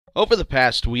Over the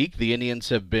past week, the Indians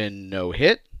have been no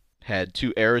hit, had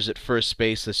two errors at first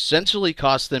base, essentially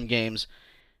cost them games,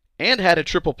 and had a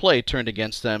triple play turned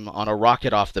against them on a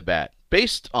rocket off the bat.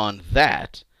 Based on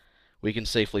that, we can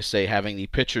safely say having the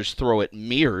pitchers throw at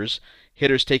mirrors,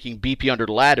 hitters taking BP under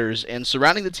ladders, and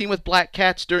surrounding the team with black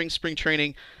cats during spring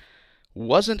training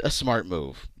wasn't a smart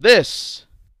move. This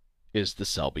is the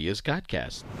Selby is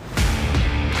Godcast.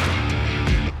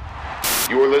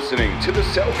 You're listening to the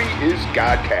Selby is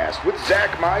Godcast with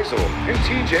Zach Meisel and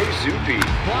TJ Zuppe.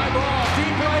 Fly ball,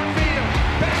 deep right field.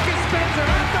 Back is Spencer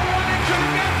at the running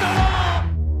track at the wall.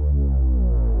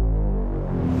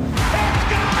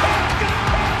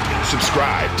 It's gone!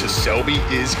 Subscribe to Selby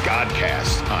is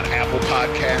Godcast on Apple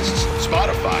Podcasts,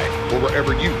 Spotify, or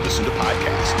wherever you listen to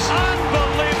podcasts.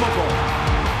 Unbelievable.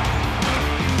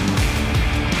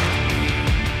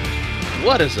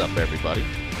 What is up, everybody?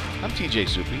 I'm TJ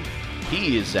Zuppe.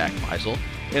 He is Zach Meisel.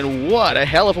 And what a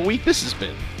hell of a week this has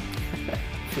been. I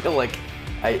feel like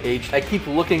I aged. I keep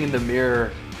looking in the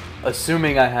mirror,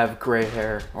 assuming I have gray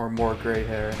hair or more gray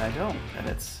hair, and I don't. And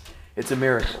it's a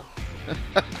miracle.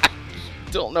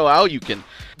 Don't know how you can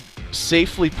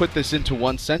safely put this into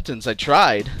one sentence. I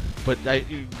tried, but I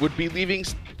would be leaving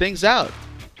things out.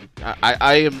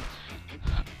 I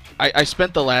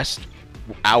spent the last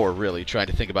hour really trying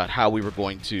to think about how we were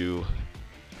going to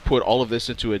put all of this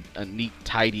into a neat,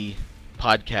 tidy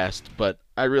podcast, but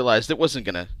I realized it wasn't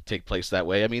going to take place that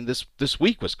way. I mean, this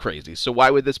week was crazy, so why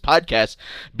would this podcast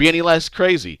be any less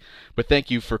crazy? But thank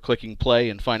you for clicking play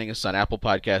and finding us on Apple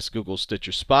Podcasts, Google,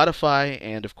 Stitcher, Spotify,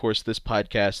 and of course this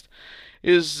podcast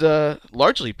is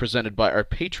largely presented by our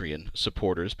Patreon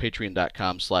supporters,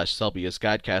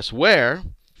 patreon.com/SelbyIsGodcast, where,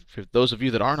 for those of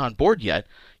you that aren't on board yet,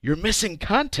 you're missing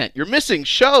content. You're missing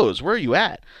shows. Where are you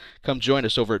at? Come join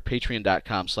us over at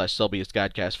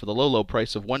patreon.com/SelbyIsGodcast for the low, low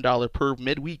price of $1 per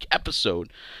midweek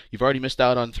episode. You've already missed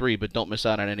out on 3, but don't miss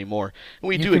out on any more. And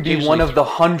we You can be one of the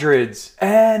hundreds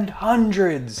and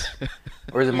hundreds.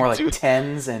 Or is it more like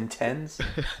tens and tens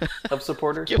of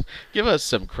supporters? Give us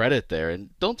some credit there,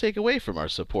 and don't take away from our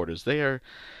supporters. They are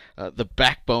the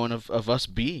backbone of us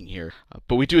being here.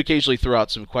 But we do occasionally throw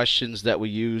out some questions that we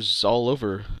use all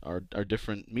over our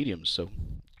different mediums, so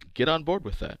get on board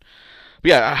with that. But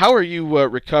yeah, how are you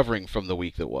recovering from the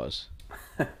week that was?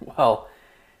 Well,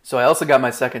 so I also got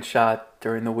my second shot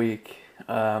during the week,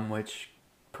 which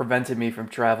prevented me from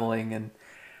traveling. And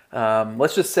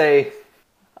let's just say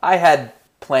I had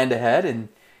planned ahead and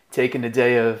taken a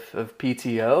day of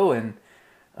PTO, and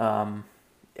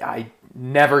I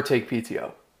never take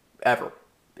PTO, ever.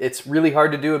 It's really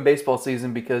hard to do in baseball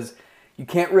season because you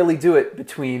can't really do it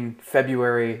between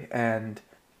February and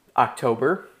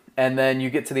October. And then you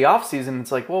get to the off season,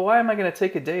 it's like, well, why am I going to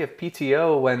take a day of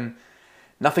PTO when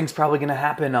nothing's probably going to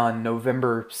happen on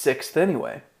November 6th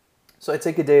anyway? So I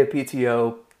take a day of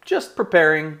PTO, just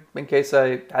preparing in case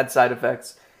I had side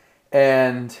effects.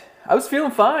 And I was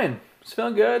feeling fine. I was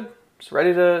feeling good. Just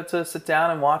ready to sit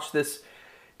down and watch this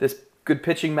good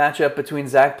pitching matchup between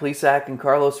Zach Plesac and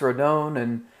Carlos Rodon.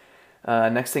 And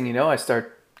next thing you know, I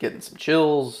start getting some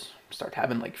chills, start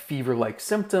having like fever-like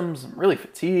symptoms. I'm really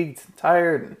fatigued,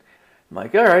 tired, and I'm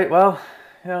like, all right, well,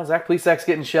 Zach Plesac's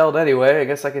getting shelled anyway. I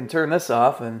guess I can turn this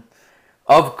off. And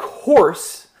of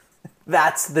course,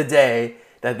 that's the day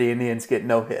that the Indians get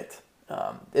no hit.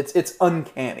 It's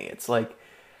uncanny. It's like,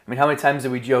 I mean, how many times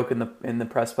did we joke in the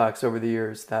press box over the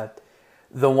years that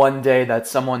the one day that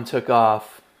someone took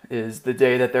off is the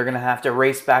day that they're going to have to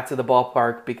race back to the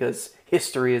ballpark because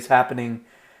history is happening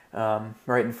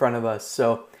right in front of us.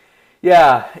 So,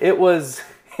 yeah, it was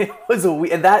a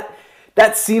week, and that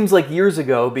seems like years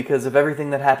ago because of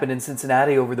everything that happened in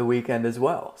Cincinnati over the weekend as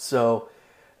well. So,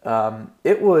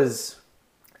 it was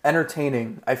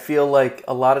entertaining. I feel like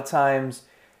a lot of times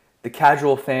the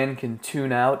casual fan can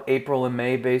tune out April and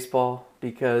May baseball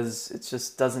because it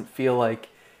just doesn't feel like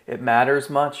it matters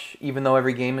much, even though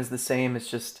every game is the same.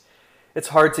 It's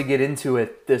hard to get into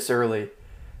it this early.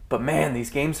 But man,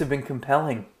 these games have been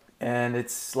compelling. And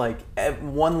it's like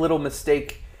one little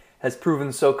mistake has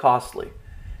proven so costly.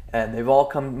 And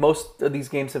most of these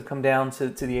games have come down to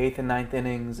the 8th and ninth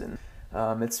innings. And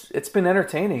it's been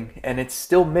entertaining. And it's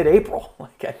still mid-April.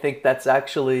 Like, I think it's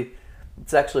actually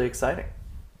exciting.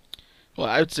 Well,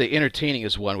 I would say entertaining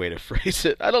is one way to phrase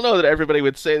it. I don't know that everybody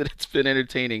would say that it's been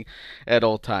entertaining at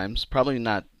all times. Probably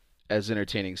not as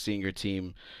entertaining seeing your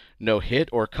team no hit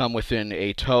or come within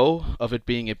a toe of it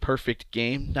being a perfect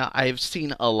game. Now, I've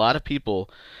seen a lot of people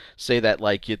say that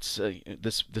like it's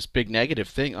this big negative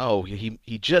thing. Oh,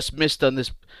 he just missed on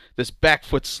this back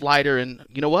foot slider, and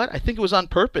you know what? I think it was on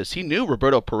purpose. He knew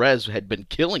Roberto Perez had been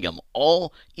killing him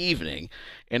all evening,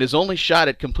 and his only shot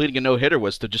at completing a no hitter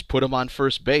was to just put him on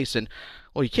first base. And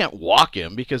well, you can't walk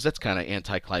him because that's kind of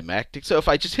anticlimactic. So if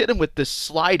I just hit him with this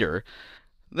slider,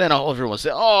 then all everyone will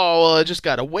say, oh, well, I just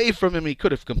got away from him. He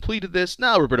could have completed this.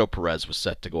 Now Roberto Perez was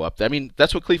set to go up there. I mean,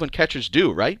 that's what Cleveland catchers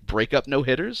do, right? Break up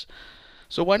no-hitters.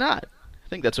 So why not? I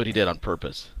think that's what he did on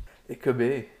purpose. It could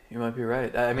be. You might be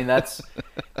right. I mean, that's...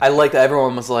 I like that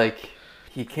everyone was like,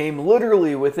 he came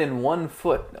literally within 1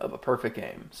 foot of a perfect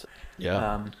game. So,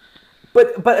 yeah.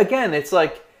 But again, it's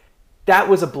like, that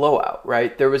was a blowout,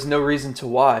 right? There was no reason to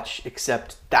watch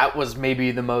except that was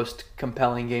maybe the most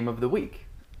compelling game of the week.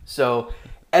 So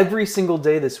every single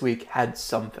day this week had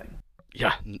something.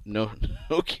 Yeah, no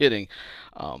kidding.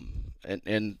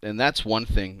 And that's one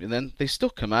thing. And then they still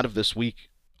come out of this week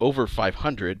over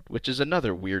 500, which is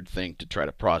another weird thing to try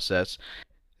to process.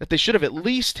 That they should have at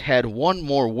least had one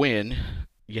more win.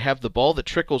 You have the ball that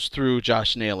trickles through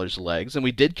Josh Naylor's legs, and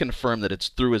we did confirm that it's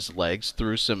through his legs,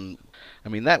 through some... I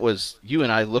mean, that was you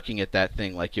and I looking at that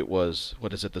thing like it was,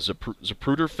 what is it, the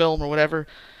Zapruder film or whatever?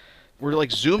 We're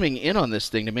like zooming in on this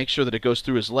thing to make sure that it goes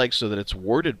through his legs so that it's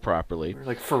worded properly. We're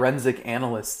like forensic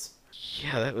analysts.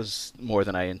 Yeah, that was more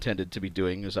than I intended to be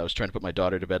doing as I was trying to put my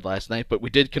daughter to bed last night. But we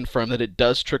did confirm that it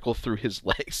does trickle through his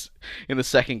legs in the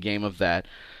second game of that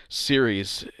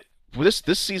series.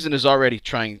 This season is already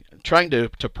trying to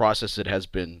process it has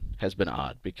been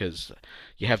odd, because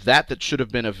you have that should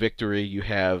have been a victory. You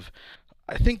have,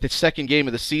 I think, the second game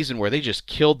of the season where they just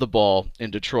killed the ball in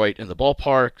Detroit in the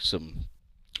ballpark. Some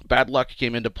bad luck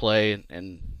came into play,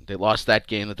 and they lost that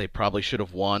game that they probably should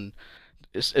have won.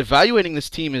 Evaluating this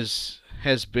team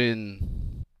has been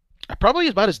probably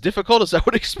about as difficult as I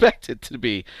would expect it to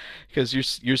be, because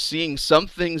you're seeing some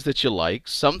things that you like,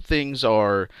 some things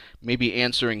are maybe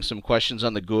answering some questions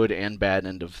on the good and bad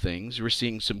end of things. We're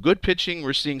seeing some good pitching,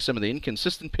 we're seeing some of the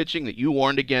inconsistent pitching that you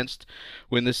warned against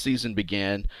when this season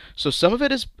began. So some of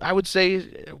it is, I would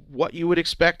say, what you would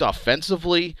expect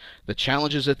offensively, the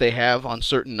challenges that they have on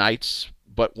certain nights,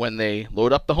 but when they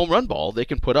load up the home run ball, they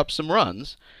can put up some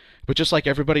runs. But just like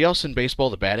everybody else in baseball,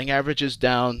 the batting average is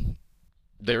down.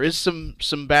 There is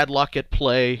some bad luck at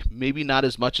play, maybe not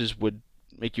as much as would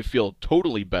make you feel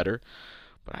totally better.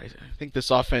 But I think this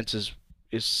offense is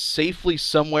safely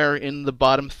somewhere in the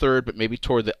bottom third, but maybe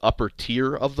toward the upper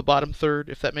tier of the bottom third,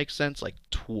 if that makes sense, like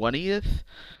 20th,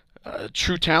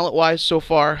 true talent-wise so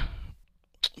far.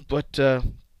 But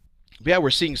yeah,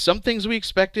 we're seeing some things we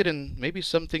expected and maybe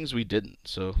some things we didn't.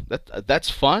 So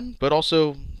that's fun, but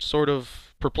also sort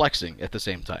of perplexing at the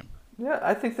same time. Yeah,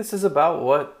 I think this is about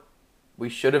what we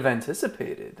should have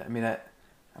anticipated. I mean, I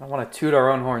don't want to toot our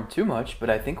own horn too much, but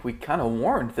I think we kind of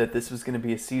warned that this was going to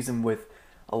be a season with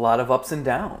a lot of ups and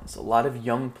downs, a lot of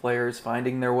young players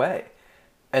finding their way.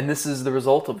 And this is the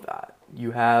result of that.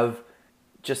 You have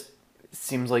just, it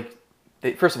seems like,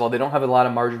 first of all, they don't have a lot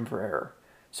of margin for error.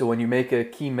 So when you make a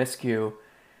key miscue,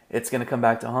 it's going to come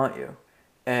back to haunt you.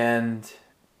 And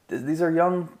these are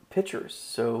young pitchers.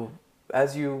 So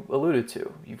as you alluded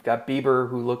to, you've got Bieber,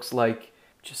 who looks like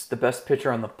just the best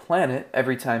pitcher on the planet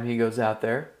every time he goes out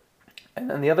there. And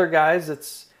then the other guys,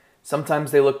 it's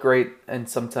sometimes they look great and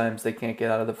sometimes they can't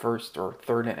get out of the first or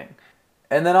third inning.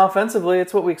 And then offensively,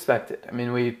 it's what we expected. I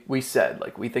mean, we said,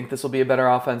 like, we think this will be a better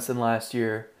offense than last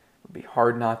year. It would be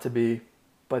hard not to be,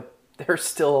 but there's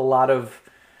still a lot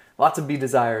to be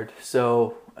desired.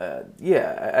 So,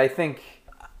 yeah, I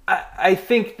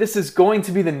think this is going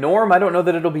to be the norm. I don't know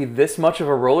that it'll be this much of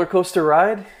a roller coaster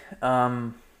ride.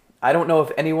 I don't know if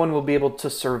anyone will be able to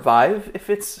survive if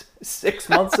it's 6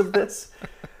 months of this.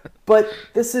 But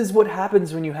this is what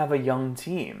happens when you have a young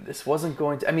team. This wasn't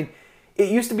going to... I mean, it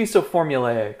used to be so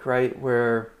formulaic, right?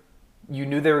 Where you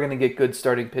knew they were going to get good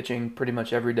starting pitching pretty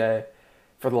much every day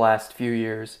for the last few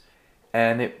years.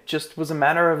 And it just was a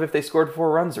matter of if they scored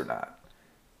 4 runs or not.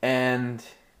 And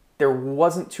there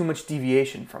wasn't too much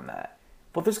deviation from that.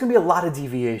 But there's going to be a lot of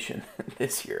deviation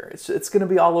this year. It's going to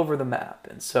be all over the map.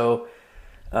 And so,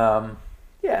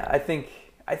 yeah, I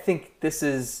think this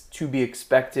is to be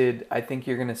expected. I think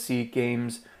you're going to see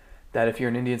games that, if you're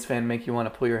an Indians fan, make you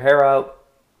want to pull your hair out.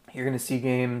 You're going to see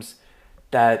games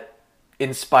that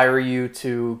inspire you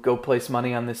to go place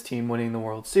money on this team winning the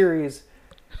World Series.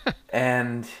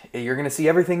 And you're going to see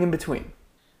everything in between.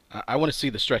 I want to see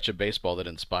the stretch of baseball that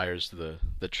inspires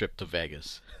the trip to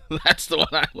Vegas. That's the one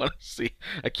I want to see.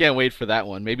 I can't wait for that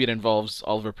one. Maybe it involves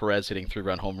Oliver Perez hitting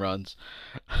 3-run home runs.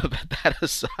 But that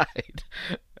aside,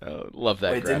 love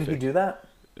that Wait, graphic. didn't he do that?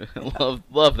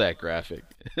 love that graphic.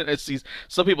 I see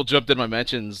some people jumped in my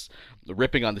mentions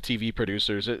ripping on the TV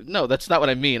producers. No, that's not what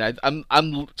I mean.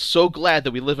 I'm so glad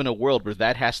that we live in a world where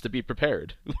that has to be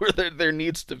prepared. Where there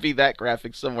needs to be that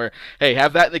graphic somewhere. Hey,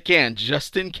 have that in the can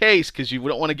just in case, because you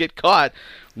don't want to get caught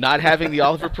not having the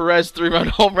Oliver Perez 3-run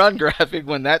home run graphic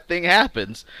when that thing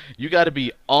happens. You got to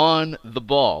be on the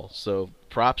ball. So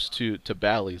props to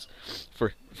Bally's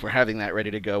for having that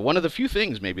ready to go. One of the few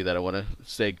things maybe that I want to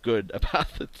say good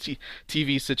about the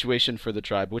TV situation for the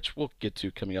Tribe, which we'll get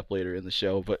to coming up later in the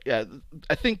show. But yeah,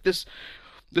 I think this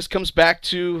comes back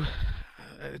to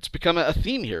it's become a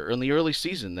theme here in the early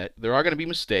season that there are going to be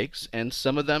mistakes, and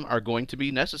some of them are going to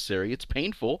be necessary. It's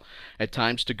painful at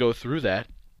times to go through that.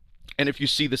 And if you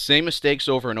see the same mistakes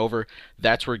over and over,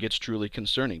 that's where it gets truly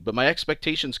concerning. But my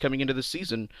expectations coming into the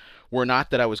season were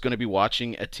not that I was going to be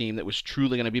watching a team that was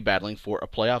truly going to be battling for a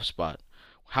playoff spot.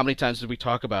 How many times did we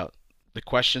talk about the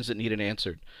questions that needed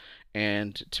answered?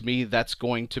 And to me, that's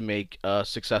going to make a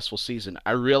successful season.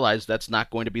 I realize that's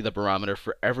not going to be the barometer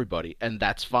for everybody, and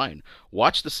that's fine.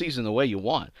 Watch the season the way you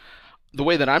want. The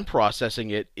way that I'm processing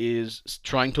it is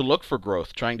trying to look for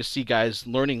growth, trying to see guys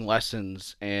learning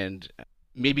lessons and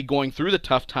maybe going through the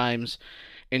tough times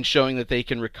and showing that they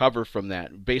can recover from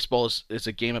that. Baseball is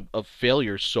a game of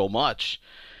failure so much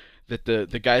that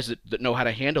the guys that know how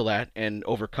to handle that and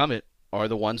overcome it are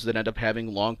the ones that end up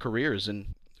having long careers.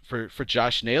 And for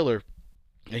Josh Naylor,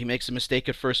 he makes a mistake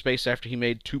at first base after he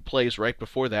made 2 plays right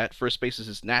before that. First base is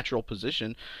his natural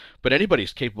position, but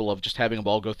anybody's capable of just having a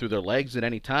ball go through their legs at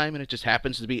any time, and it just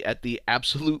happens to be at the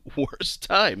absolute worst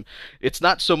time. It's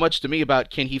not so much to me about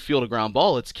can he field a ground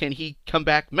ball, it's can he come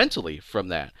back mentally from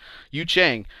that. Yu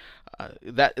Chang,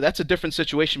 that's a different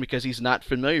situation because he's not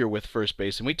familiar with first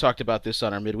base, and we talked about this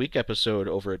on our midweek episode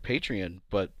over at Patreon,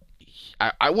 but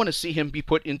I want to see him be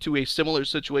put into a similar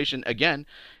situation again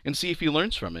and see if he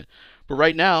learns from it. But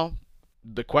right now,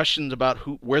 the questions about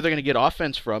where they're going to get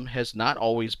offense from has not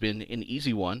always been an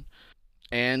easy one.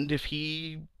 And if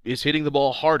he is hitting the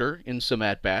ball harder in some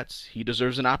at-bats, he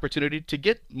deserves an opportunity to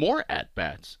get more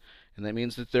at-bats. And that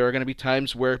means that there are going to be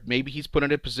times where maybe he's put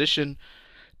in a position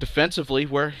defensively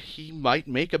where he might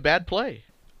make a bad play.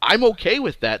 I'm okay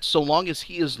with that so long as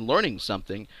he is learning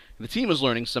something, and the team is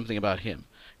learning something about him.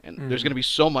 And there's going to be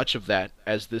so much of that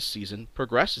as this season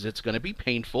progresses. It's going to be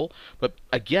painful. But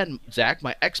again, Zach,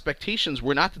 my expectations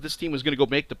were not that this team was going to go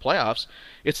make the playoffs.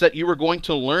 It's that you were going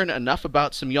to learn enough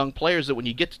about some young players that when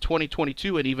you get to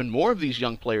 2022 and even more of these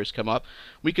young players come up,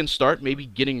 we can start maybe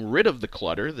getting rid of the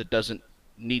clutter that doesn't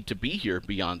need to be here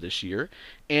beyond this year.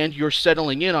 And you're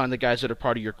settling in on the guys that are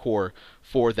part of your core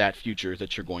for that future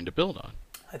that you're going to build on.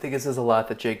 I think it says a lot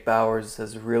that Jake Bauers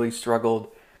has really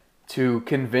struggled to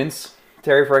convince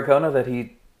Terry Francona that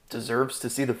he deserves to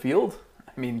see the field.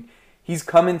 I mean, he's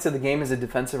come into the game as a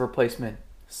defensive replacement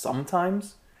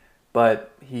sometimes,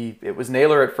 but it was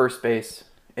Naylor at first base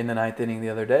in the 9th inning the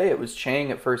other day. It was Chang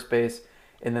at first base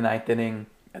in the 9th inning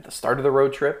at the start of the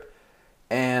road trip.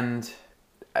 And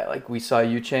we saw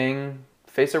Yu Chang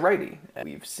face a righty.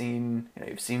 You've seen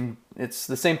it's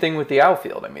the same thing with the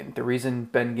outfield. I mean, the reason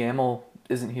Ben Gamel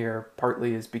isn't here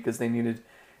partly is because they needed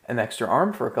an extra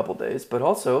arm for a couple days, but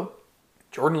also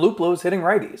Jordan Luplow is hitting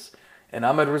righties, and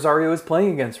Ahmed Rosario is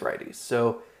playing against righties.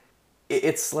 So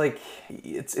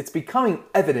it's becoming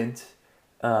evident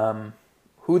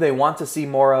who they want to see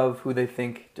more of, who they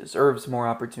think deserves more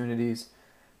opportunities.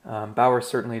 Bauer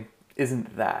certainly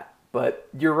isn't that, but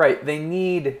you're right. They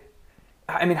need.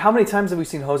 I mean, how many times have we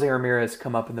seen Jose Ramirez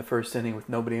come up in the first inning with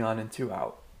nobody on and 2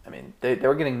 out? I mean, they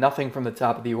were getting nothing from the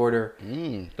top of the order.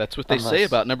 That's what they say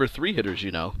about number 3 hitters,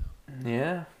 you know.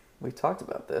 Yeah. We talked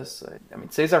about this. I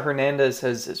mean, Cesar Hernandez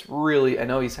has really, I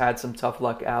know he's had some tough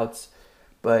luck outs,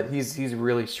 but he's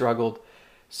really struggled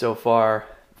so far.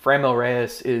 Franmil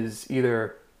Reyes is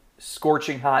either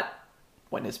scorching hot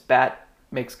when his bat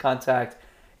makes contact,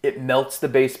 it melts the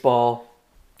baseball,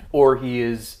 or he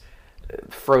is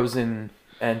frozen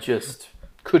and just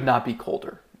could not be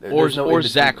colder. Or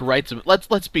Zach writes.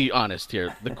 Let's be honest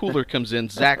here. The cooler comes in,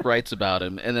 Zach writes about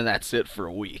him, and then that's it for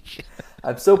a week.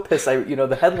 I'm so pissed.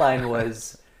 The headline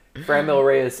was Franmil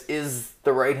Reyes is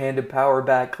the right-handed power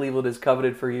bat Cleveland has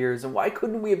coveted for years, and why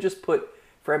couldn't we have just put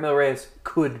Franmil Reyes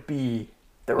could be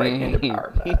the right-handed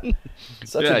power bat?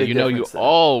 Such a big difference there.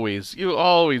 you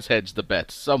always hedge the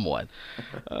bets somewhat.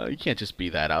 You can't just be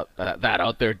that out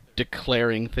there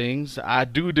declaring things. I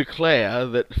do declare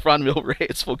that Franmil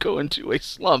Reyes will go into a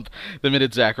slump the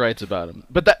minute Zach writes about him.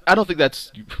 But I don't think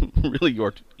that's really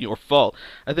your fault.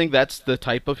 I think that's the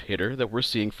type of hitter that we're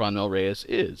seeing Franmil Reyes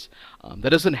is.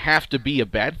 That doesn't have to be a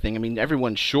bad thing. I mean,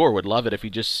 everyone sure would love it if he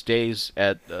just stays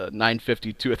at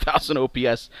 950 to 1,000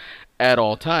 OPS at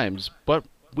all times. But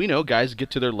we know guys get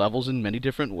to their levels in many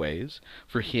different ways.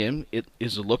 For him, it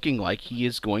is looking like he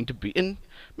is going to be, and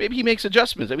maybe he makes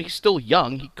adjustments. I mean, he's still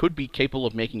young. He could be capable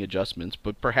of making adjustments,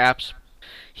 but perhaps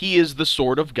he is the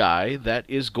sort of guy that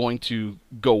is going to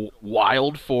go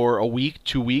wild for a week,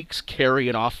 2 weeks, carry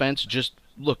an offense, just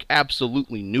look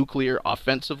absolutely nuclear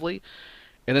offensively,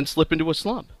 and then slip into a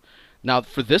slump. Now,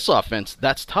 for this offense,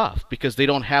 that's tough because they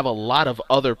don't have a lot of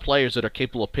other players that are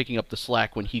capable of picking up the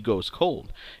slack when he goes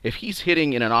cold. If he's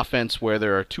hitting in an offense where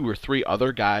there are 2 or 3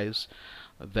 other guys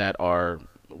that are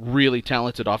really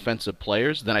talented offensive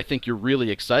players, then I think you're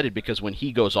really excited because when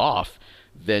he goes off,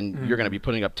 then you're going to be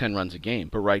putting up 10 runs a game.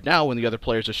 But right now, when the other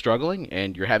players are struggling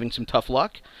and you're having some tough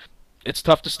luck, it's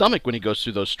tough to stomach when he goes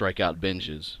through those strikeout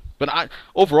binges. But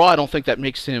overall, I don't think that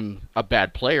makes him a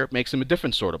bad player. It makes him a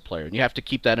different sort of player. And you have to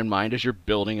keep that in mind as you're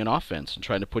building an offense and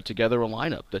trying to put together a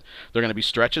lineup. That there are going to be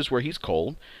stretches where he's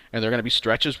cold, and there are going to be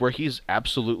stretches where he's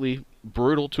absolutely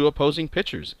brutal to opposing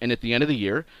pitchers. And at the end of the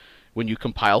year, when you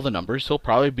compile the numbers, he'll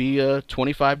probably be a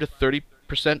 25 to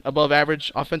 30% above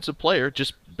average offensive player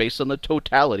just based on the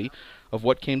totality of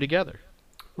what came together.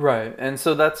 Right, and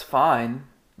so that's fine.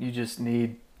 You just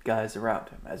need guys around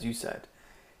him, as you said.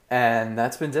 And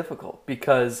that's been difficult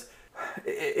because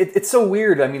it's so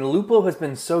weird. I mean, Luplow has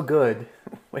been so good,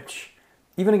 which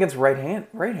even against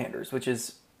right-handers, which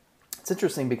is it's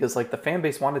interesting because like the fan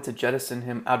base wanted to jettison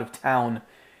him out of town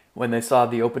when they saw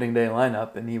the opening day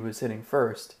lineup and he was hitting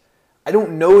first. I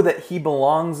don't know that he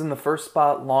belongs in the first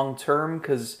spot long term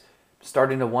because I'm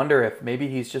starting to wonder if maybe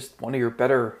he's just one of your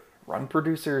better run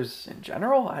producers in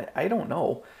general. I don't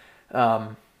know,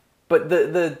 but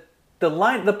the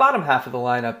bottom half of the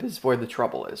lineup is where the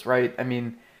trouble is, right? I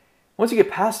mean, once you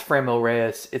get past Franmil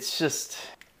Reyes, it's just,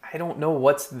 I don't know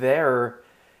what's there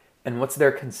and what's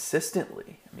there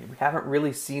consistently. I mean, we haven't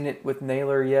really seen it with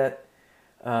Naylor yet.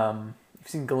 We've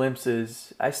seen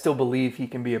glimpses. I still believe he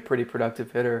can be a pretty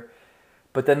productive hitter.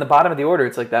 But then the bottom of the order,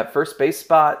 it's like that first base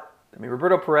spot. I mean,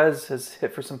 Roberto Perez has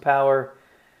hit for some power.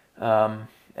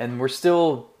 And we're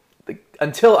still,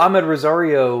 until Ahmed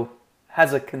Rosario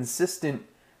has a consistent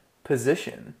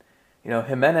position. You know,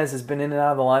 Jimenez has been in and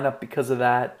out of the lineup because of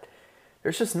that.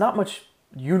 There's just not much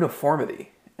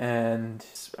uniformity. And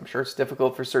I'm sure it's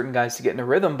difficult for certain guys to get in a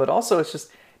rhythm, but also it's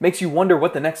just makes you wonder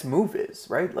what the next move is,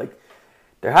 right? Like,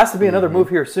 there has to be another move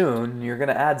here soon. You're going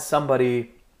to add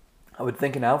somebody, I would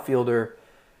think an outfielder.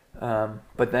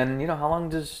 But then, you know, how long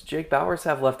does Jake Bauers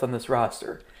have left on this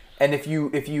roster? And if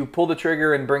you pull the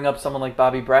trigger and bring up someone like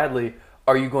Bobby Bradley,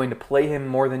 are you going to play him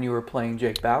more than you were playing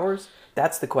Jake Bauers?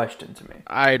 That's the question to me.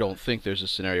 I don't think there's a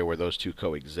scenario where those two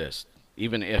coexist,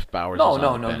 even if Bauers is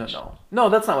on the bench. No,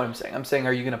 that's not what I'm saying. I'm saying,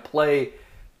 are you going to play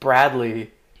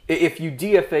Bradley? If you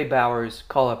DFA Bauers,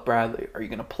 call up Bradley. Are you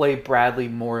going to play Bradley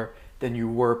more than you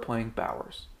were playing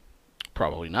Bauers?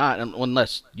 Probably not,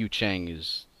 unless Yu Chang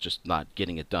is just not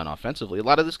getting it done offensively. A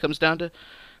lot of this comes down to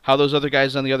how those other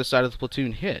guys on the other side of the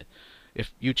platoon hit.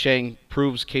 If Yu Chang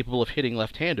proves capable of hitting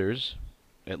left-handers,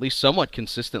 at least somewhat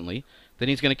consistently, then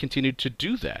he's going to continue to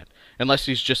do that. Unless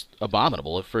he's just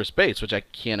abominable at first base, which I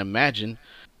can't imagine.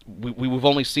 We've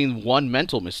only seen one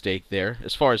mental mistake there,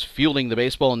 as far as fielding the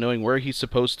baseball and knowing where he's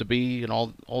supposed to be and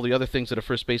all the other things that a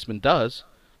first baseman does.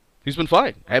 He's been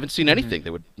fine. I haven't seen anything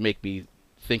that would make me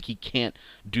think he can't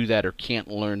do that or can't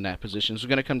learn that position. It's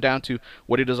going to come down to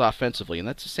what he does offensively, and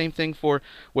that's the same thing for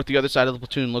what the other side of the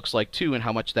platoon looks like too, and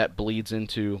how much that bleeds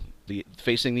into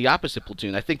facing the opposite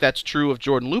platoon. I think that's true of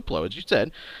Jordan Luplow. As you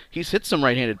said, he's hit some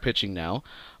right-handed pitching now,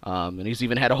 and he's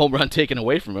even had a home run taken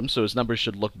away from him, so his numbers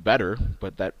should look better,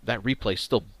 but that replay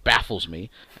still baffles me.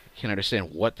 I can't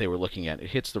understand what they were looking at. It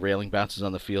hits the railing, bounces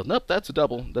on the field. Nope, that's a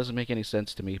double. Doesn't make any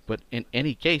sense to me, but in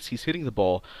any case, he's hitting the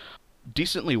ball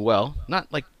decently well,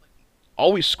 not like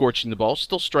always scorching the ball,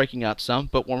 still striking out some,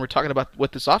 but when we're talking about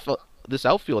what this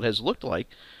outfield has looked like,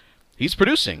 he's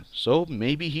producing. So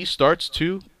maybe he starts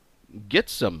to get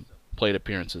some plate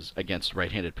appearances against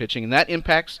right-handed pitching, and that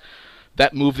impacts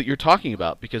that move that you're talking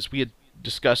about, because we had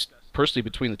discussed personally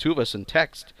between the two of us in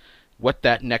text what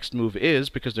that next move is,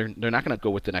 because they're not going to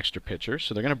go with an extra pitcher,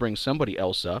 so they're going to bring somebody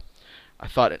else up. I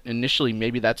thought initially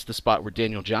maybe that's the spot where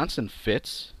Daniel Johnson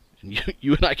fits, and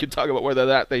you and I can talk about whether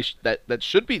that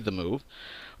should be the move.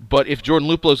 But if Jordan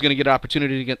Luplow is going to get an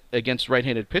opportunity against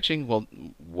right-handed pitching, well,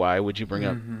 why would you bring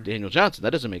up Daniel Johnson?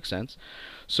 That doesn't make sense.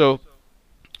 So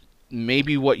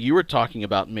maybe what you were talking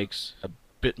about makes a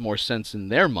bit more sense in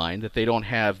their mind, that they don't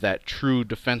have that true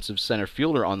defensive center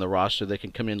fielder on the roster that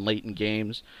can come in late in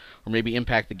games or maybe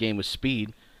impact the game with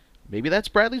speed. Maybe that's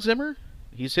Bradley Zimmer.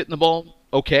 He's hitting the ball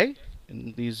okay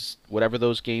in these, whatever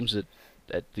those games at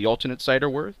the alternate site are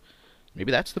worth.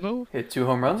 Maybe that's the move. Hit 2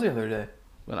 home runs the other day.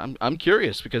 But I'm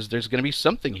curious, because there's going to be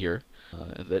something here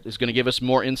that is going to give us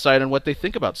more insight on what they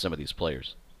think about some of these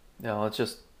players. Yeah, well, it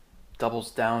just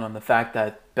doubles down on the fact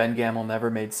that Ben Gamel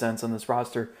never made sense on this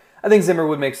roster. I think Zimmer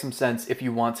would make some sense if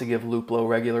you want to give Luplow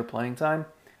regular playing time.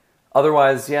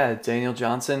 Otherwise, yeah, Daniel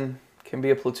Johnson can be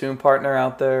a platoon partner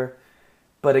out there.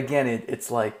 But again, it's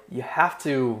like you have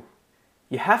to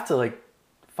like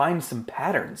find some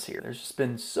patterns here. There's just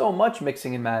been so much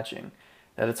mixing and matching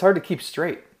that it's hard to keep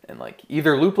straight. And like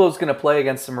either Luplow's going to play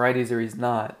against some righties or he's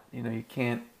not. You know, you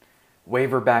can't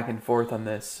waver back and forth on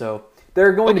this. So there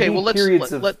are going to be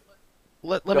periods of.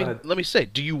 Let me say,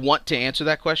 do you want to answer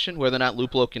that question, whether or not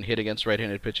Luplow can hit against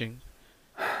right-handed pitching?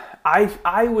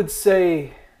 I would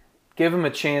say give him a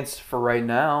chance for right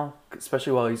now,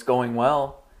 especially while he's going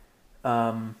well.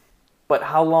 But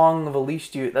how long of a leash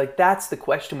do you... Like, that's the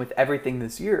question with everything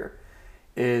this year,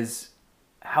 is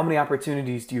how many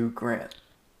opportunities do you grant?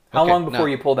 How long before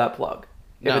you pull that plug,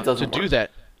 if it doesn't work?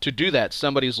 To do that,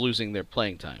 somebody's losing their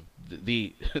playing time.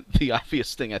 The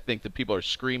obvious thing, I think, that people are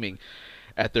screaming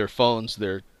at their phones,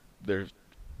 their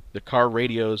car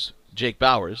radios, Jake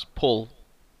Bauers, pull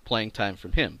playing time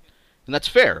from him. And that's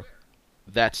fair.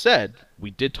 That said,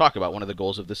 we did talk about one of the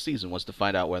goals of this season was to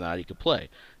find out whether or not he could play.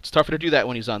 It's tougher to do that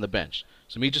when he's on the bench.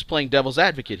 So me just playing devil's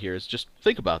advocate here is just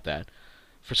think about that.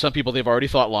 For some people, they've already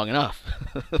thought long enough.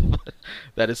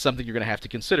 That is something you're going to have to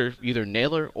consider. Either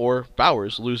Naylor or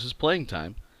Bauers loses playing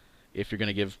time if you're going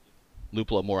to give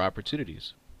Luplow more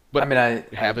opportunities. But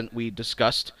haven't we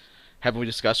discussed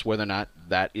whether or not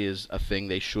that is a thing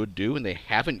they should do? And they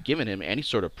haven't given him any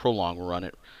sort of prolonged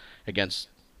run against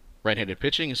right-handed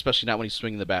pitching, especially not when he's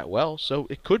swinging the bat well. So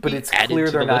it could be added to the list of things. But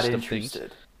it's clear they're not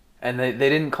interested. And they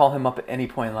didn't call him up at any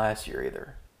point last year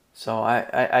either. So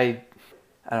I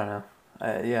don't know.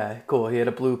 Yeah, cool. He had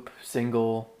a bloop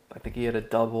single. I think he had a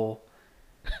double.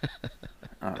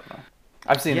 I don't know.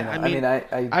 I've seen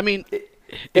him.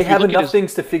 They have enough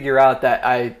things to figure out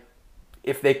that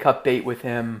if they cut bait with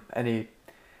him and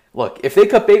if they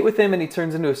cut bait with him and he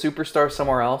turns into a superstar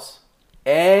somewhere else,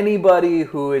 anybody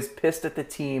who is pissed at the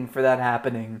team for that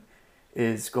happening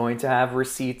is going to have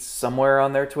receipts somewhere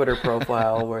on their Twitter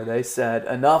profile where they said,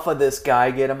 enough of this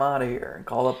guy, get him out of here, and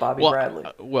call up Bobby Bradley.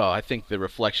 Well, I think the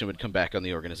reflection would come back on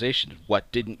the organization. What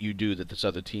didn't you do that this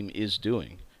other team is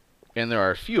doing? And there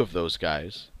are a few of those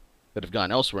guys that have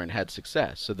gone elsewhere and had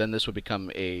success. So then this would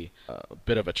become a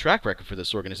bit of a track record for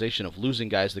this organization of losing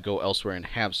guys that go elsewhere and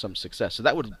have some success. So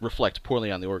that would reflect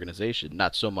poorly on the organization,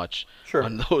 not so much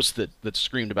on those that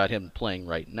screamed about him playing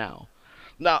right now.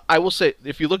 Now, I will say,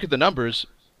 if you look at the numbers,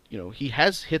 he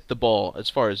has hit the ball,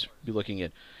 as far as you're looking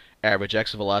at average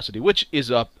exit velocity, which is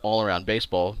up all around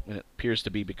baseball, and it appears to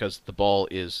be because the ball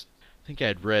is, I think I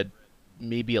had read,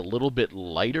 maybe a little bit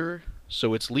lighter,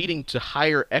 so it's leading to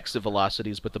higher exit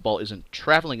velocities, but the ball isn't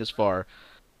traveling as far,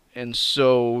 and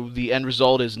so the end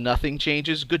result is nothing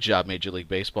changes. Good job, Major League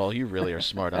Baseball. You really are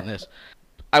smart on this.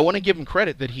 I want to give him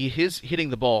credit that he is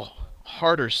hitting the ball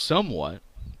harder somewhat,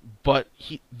 but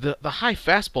the high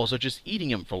fastballs are just eating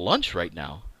him for lunch right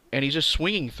now, and he's just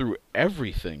swinging through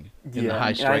everything in the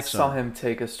high strike zone. I saw him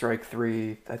take a strike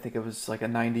 3. I think it was like a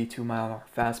 92-mile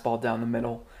fastball down the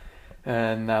middle,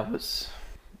 and that's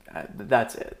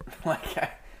it.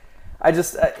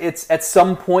 It's at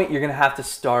some point you're gonna have to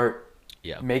start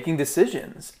making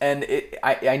decisions, and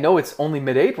I know it's only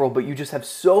mid-April, but you just have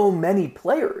so many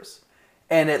players,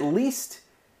 and at least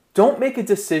don't make a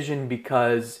decision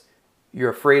because you're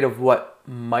afraid of what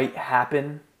might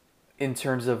happen in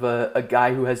terms of a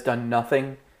guy who has done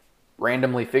nothing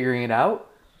randomly figuring it out.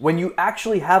 When you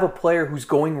actually have a player who's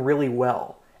going really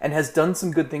well and has done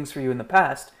some good things for you in the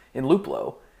past in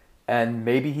Luplow, and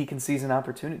maybe he can seize an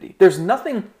opportunity. There's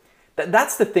nothing...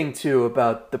 That's the thing, too,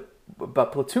 about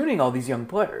platooning all these young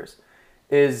players,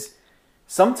 is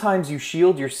sometimes you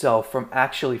shield yourself from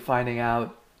actually finding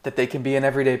out that they can be an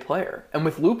everyday player. And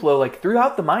with Luplow,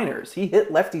 throughout the minors, he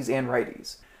hit lefties and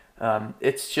righties.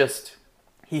 It's just,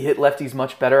 he hit lefties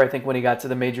much better, I think, when he got to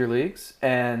the major leagues.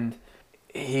 And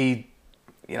he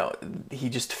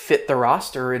just fit the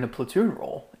roster in a platoon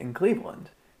role in Cleveland.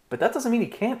 But that doesn't mean he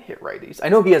can't hit righties. I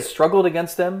know he has struggled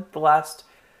against them the last...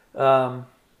 in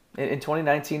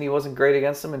 2019, he wasn't great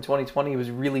against them. In 2020, he was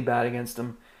really bad against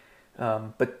them.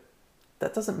 But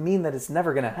that doesn't mean that it's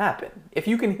never going to happen. If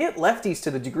you can hit lefties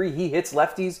to the degree he hits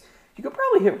lefties, you could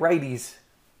probably hit righties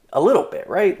a little bit,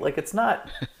 right? Like, it's not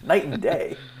night and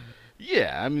day.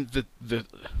 Yeah, I mean,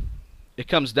 it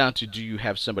comes down to, do you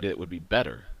have somebody that would be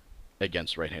better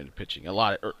against right-handed pitching? A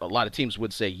lot of teams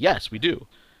would say, yes, we do.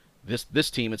 This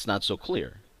team, it's not so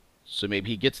clear. So maybe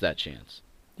he gets that chance.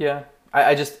 Yeah.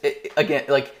 Again,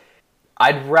 like,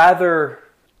 I'd rather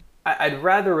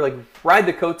like ride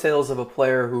the coattails of a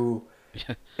player who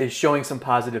is showing some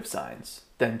positive signs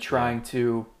than trying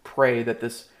to pray that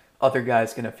this other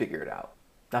guy's going to figure it out.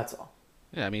 That's all.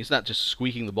 Yeah, I mean, he's not just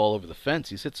squeaking the ball over the fence.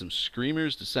 He's hit some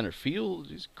screamers to center field.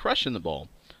 He's crushing the ball.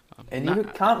 And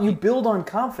you build on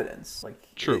confidence.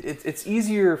 Like, true. It's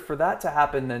easier for that to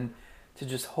happen than to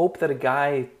just hope that a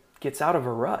guy gets out of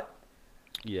a rut.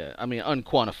 Yeah, I mean,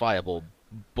 unquantifiable,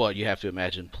 but you have to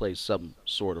imagine plays some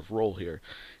sort of role here.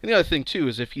 And the other thing, too,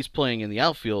 is if he's playing in the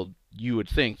outfield, you would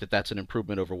think that that's an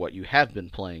improvement over what you have been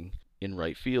playing in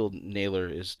right field. Naylor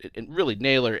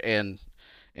and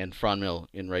Franmil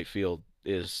in right field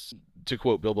is, to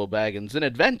quote Bilbo Baggins, an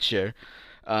adventure.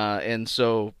 And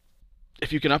so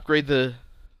if you can upgrade the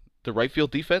right field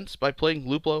defense by playing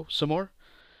Luplow some more,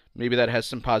 maybe that has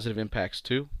some positive impacts,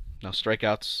 too. Now,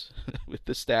 strikeouts with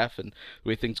this staff and the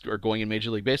way things are going in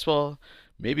Major League Baseball,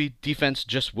 maybe defense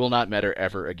just will not matter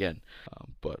ever again.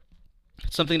 But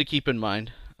it's something to keep in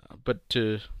mind. But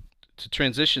to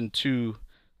transition to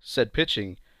said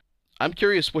pitching, I'm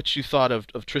curious what you thought of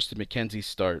Triston McKenzie's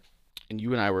start. And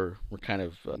you and I were kind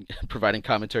of providing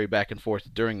commentary back and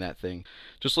forth during that thing.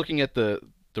 Just looking at the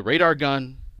radar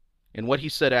gun and what he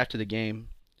said after the game,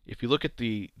 if you look at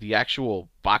the actual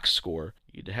box score,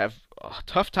 you'd have a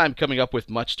tough time coming up with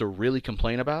much to really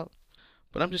complain about.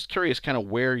 But I'm just curious kind of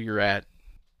where you're at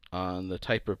on the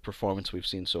type of performance we've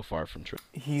seen so far from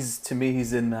Triston. To me,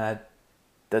 he's in that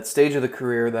stage of the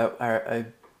career that I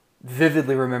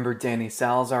vividly remember Danny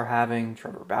Salazar having,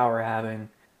 Trevor Bauer having,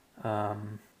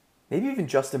 maybe even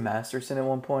Justin Masterson at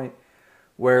one point,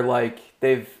 where like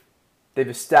they've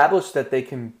established that they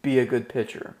can be a good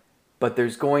pitcher, but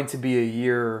there's going to be a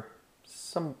year,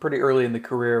 some pretty early in the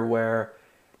career, where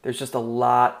there's just a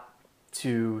lot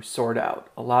to sort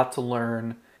out, a lot to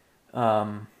learn,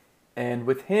 and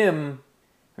with him,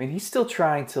 I mean, he's still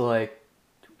trying to like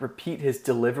repeat his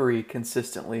delivery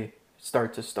consistently,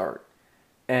 start to start,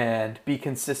 and be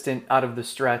consistent out of the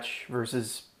stretch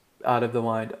versus out of the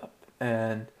windup.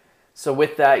 And so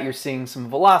with that, you're seeing some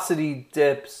velocity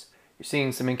dips, you're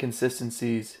seeing some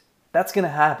inconsistencies. That's going to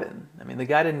happen. I mean, the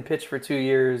guy didn't pitch for 2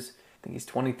 years. I think he's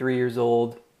 23 years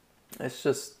old. It's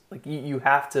just like you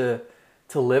have to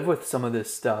live with some of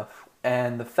this stuff.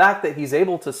 And the fact that he's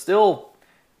able to still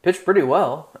pitch pretty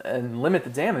well and limit the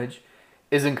damage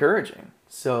is encouraging.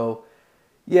 So,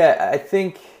 yeah, I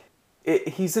think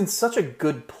he's in such a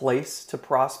good place to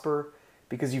prosper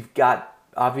because you've got,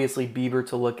 obviously, Bieber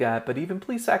to look at, but even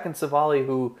Plesac and Savali,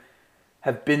 who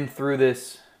have been through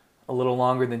this a little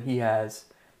longer than he has.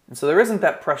 And so there isn't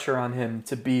that pressure on him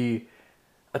to be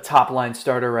a top-line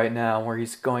starter right now where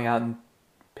he's going out and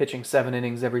pitching 7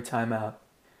 innings every time out.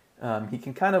 He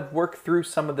can kind of work through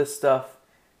some of this stuff.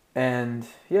 And,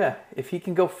 yeah, if he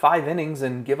can go 5 innings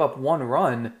and give up 1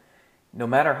 run, no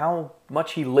matter how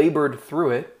much he labored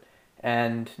through it,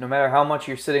 and no matter how much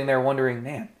you're sitting there wondering,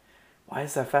 man, why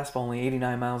is that fastball only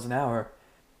 89 miles an hour?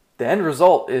 The end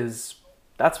result is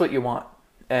that's what you want.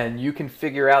 And you can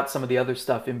figure out some of the other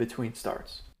stuff in between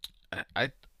starts.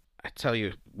 I tell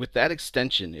you, with that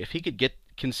extension, if he could get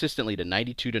consistently to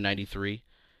 92 to 93,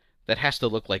 that has to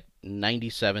look like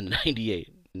 97 to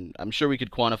 98. And I'm sure we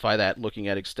could quantify that looking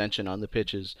at extension on the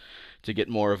pitches to get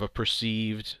more of a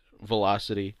perceived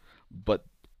velocity. But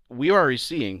we are already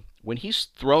seeing when he's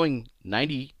throwing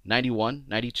 90, 91,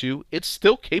 92, it's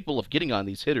still capable of getting on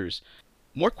these hitters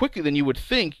more quickly than you would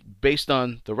think based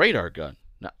on the radar gun.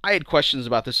 Now, I had questions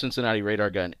about the Cincinnati radar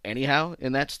gun anyhow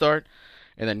in that start,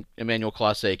 and then Emmanuel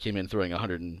Clase came in throwing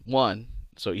 101,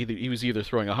 so he was either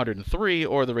throwing 103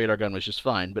 or the radar gun was just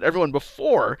fine. But everyone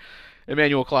before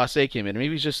Emmanuel Clase came in,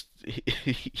 maybe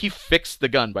he fixed the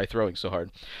gun by throwing so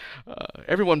hard.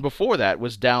 Everyone before that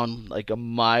was down like a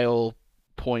mile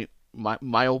point 1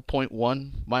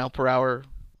 mile per hour.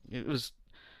 It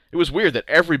was weird that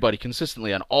everybody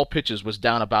consistently on all pitches was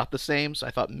down about the same. So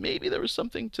I thought maybe there was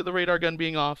something to the radar gun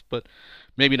being off, but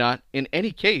maybe not. In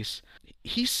any case,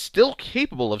 he's still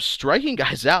capable of striking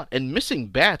guys out and missing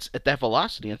bats at that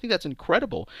velocity. I think that's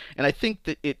incredible. And I think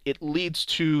that it leads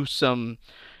to some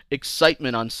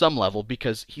excitement on some level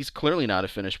because he's clearly not a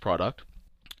finished product.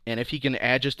 And if he can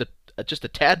add just a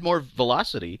tad more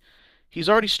velocity, he's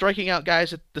already striking out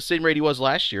guys at the same rate he was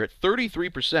last year at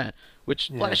 33%, which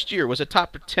last year was a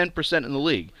top 10% in the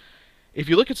league. If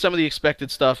you look at some of the expected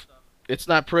stuff, it's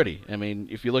not pretty. I mean,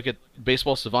 if you look at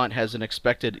Baseball Savant has an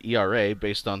expected ERA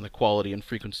based on the quality and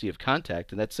frequency of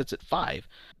contact, and that sits at 5.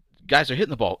 Guys are hitting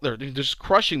the ball. They're just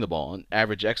crushing the ball on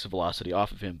average exit velocity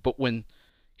off of him. But when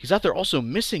he's out there also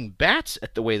missing bats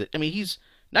at the way that, I mean, he's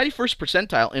 91st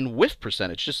percentile in whiff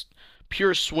percentage, just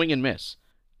pure swing and miss.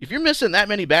 If you're missing that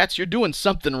many bats, you're doing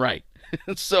something right.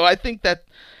 So I think that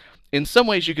in some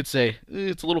ways you could say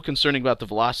it's a little concerning about the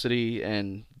velocity,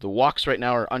 and the walks right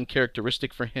now are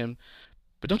uncharacteristic for him.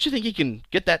 But don't you think he can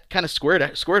get that kind of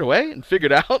squared away and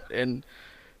figured out and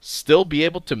still be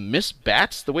able to miss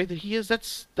bats the way that he is?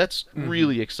 That's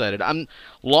really excited. I'm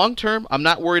long term, I'm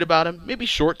not worried about him. Maybe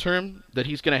short term that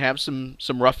he's going to have some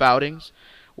rough outings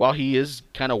while he is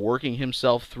kind of working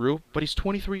himself through, but he's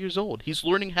 23 years old. He's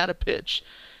learning how to pitch.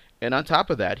 And on top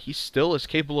of that, he still is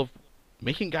capable of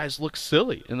making guys look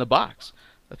silly in the box.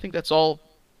 I think that's all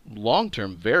long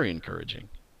term very encouraging.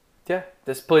 Yeah,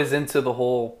 this plays into the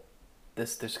whole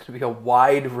there's going to be a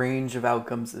wide range of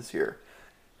outcomes this year.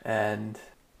 And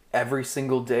every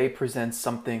single day presents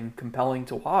something compelling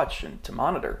to watch and to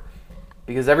monitor.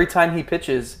 Because every time he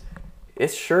pitches,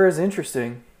 it sure is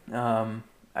interesting. I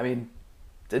mean,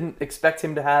 didn't expect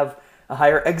him to have a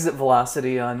higher exit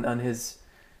velocity on his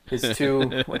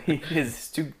two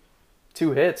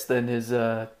two hits than his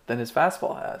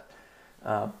fastball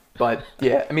had. But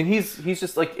yeah, I mean he's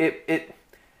just like it.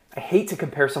 I hate to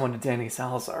compare someone to Danny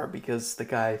Salazar because the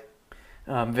guy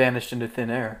vanished into thin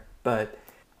air, but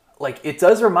like it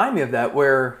does remind me of that,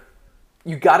 where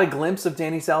you got a glimpse of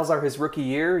Danny Salazar his rookie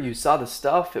year. You saw the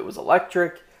stuff. It was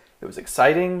electric. It was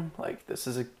exciting. Like, this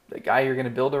is a guy you're going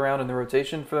to build around in the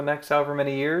rotation for the next however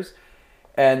many years.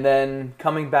 And then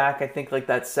coming back, I think like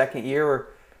that second year, or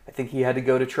I think he had to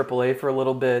go to AAA for a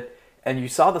little bit, and you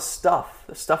saw the stuff.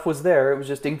 The stuff was there. It was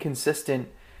just inconsistent,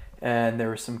 and there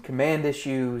were some command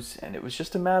issues, and it was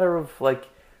just a matter of like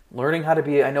learning how to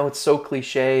be, I know it's so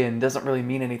cliche and doesn't really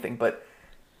mean anything, but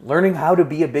learning how to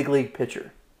be a big league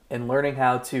pitcher and learning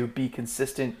how to be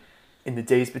consistent in the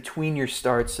days between your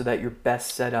starts so that you're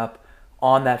best set up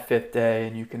on that fifth day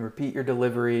and you can repeat your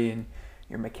delivery and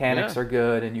your mechanics are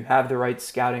good and you have the right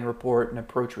scouting report and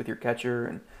approach with your catcher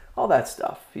and all that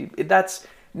stuff.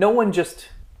 No one just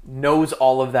knows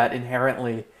all of that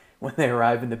inherently when they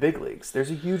arrive in the big leagues. There's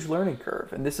a huge learning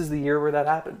curve, and this is the year where that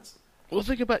happens. Well,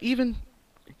 think about even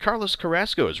Carlos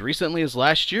Carrasco, as recently as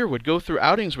last year, would go through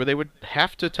outings where they would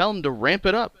have to tell him to ramp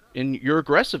it up in your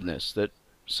aggressiveness, that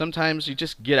sometimes you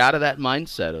just get out of that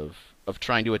mindset of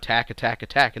trying to attack.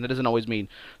 And that doesn't always mean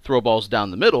throw balls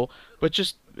down the middle, but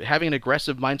just having an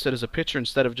aggressive mindset as a pitcher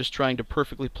instead of just trying to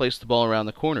perfectly place the ball around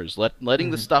the corners.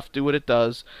 Letting the stuff do what it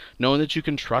does, knowing that you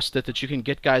can trust it, that you can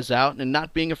get guys out, and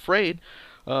not being afraid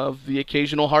of the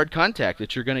occasional hard contact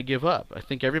that you're going to give up. I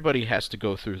think everybody has to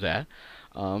go through that.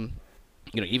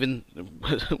 Even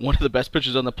one of the best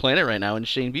pitchers on the planet right now, and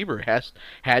Shane Bieber, has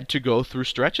had to go through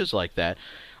stretches like that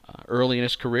early in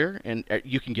his career, and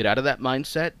you can get out of that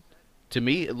mindset. To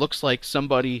me, it looks like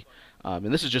somebody,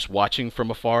 and this is just watching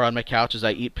from afar on my couch as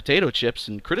I eat potato chips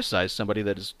and criticize somebody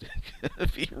that is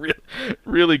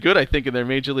really good, I think, in their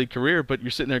major league career, but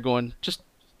you're sitting there going, just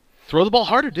throw the ball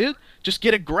harder, dude. Just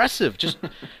get aggressive.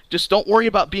 Just don't worry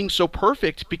about being so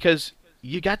perfect, because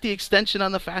you got the extension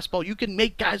on the fastball. You can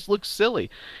make guys look silly.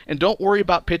 And don't worry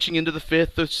about pitching into the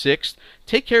fifth or sixth.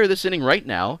 Take care of this inning right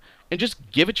now and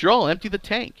just give it your all. Empty the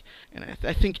tank. And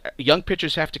I think young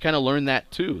pitchers have to kind of learn that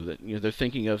too. That they're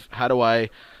thinking of how do I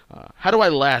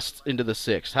last into the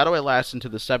sixth? How do I last into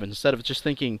the seventh? Instead of just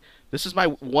thinking, this is my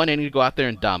one inning to go out there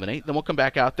and dominate. Then we'll come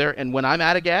back out there, and when I'm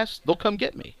out of gas, they'll come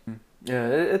get me.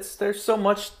 Yeah, there's so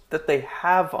much that they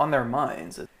have on their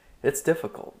minds. It's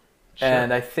difficult. Sure.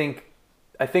 And I think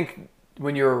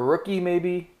when you're a rookie,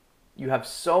 maybe you have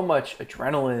so much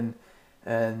adrenaline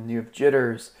and you have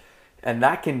jitters, and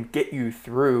that can get you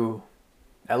through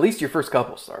at least your first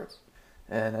couple starts.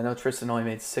 And I know Tristan only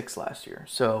made 6 last year,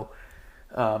 so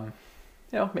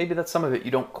maybe that's some of it.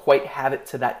 You don't quite have it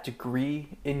to that degree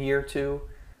in year 2,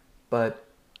 but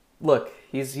look,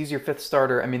 he's your 5th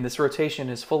starter. I mean, this rotation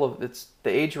is full of the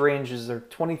age ranges are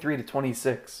 23 to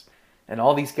 26, and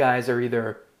all these guys are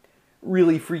either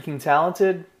really freaking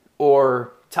talented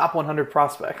or top 100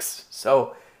 prospects.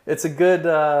 So it's a good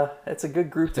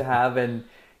group to have, and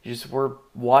we're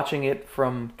watching it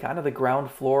from kind of the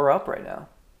ground floor up right now.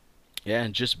 Yeah,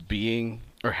 and just being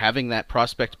or having that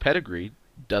prospect pedigree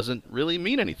doesn't really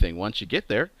mean anything once you get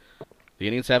there. The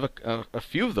Indians have a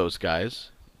few of those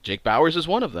guys. Jake Bauers is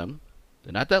one of them.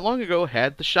 Not that long ago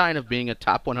had the shine of being a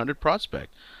top 100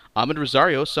 prospect. Ahmed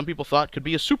Rosario, some people thought could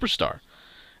be a superstar.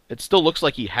 It still looks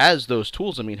like he has those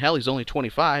tools. I mean, hell, he's only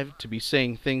 25 to be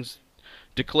saying things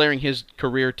declaring his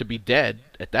career to be dead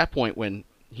at that point when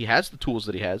he has the tools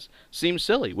that he has seems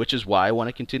silly, which is why I want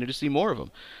to continue to see more of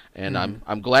him. And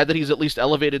I'm glad that he's at least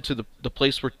elevated to the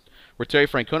place where Terry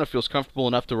Francona feels comfortable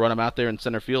enough to run him out there in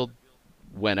center field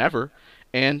whenever.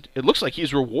 And it looks like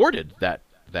he's rewarded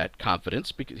that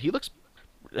confidence because he looks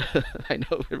I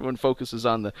know everyone focuses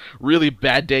on the really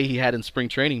bad day he had in spring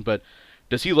training, but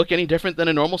does he look any different than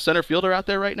a normal center fielder out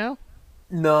there right now?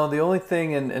 No, the only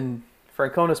thing, and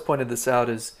Francona's pointed this out,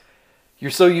 is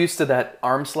you're so used to that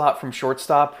arm slot from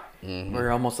shortstop, where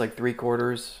you're almost like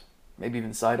 3/4, maybe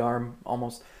even sidearm,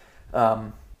 almost,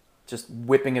 just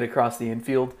whipping it across the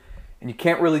infield. And you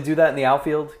can't really do that in the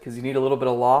outfield because you need a little bit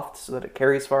of loft so that it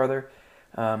carries farther.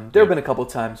 There have been a couple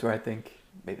of times where I think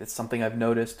maybe it's something I've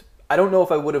noticed. I don't know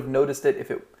if I would have noticed it if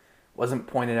it wasn't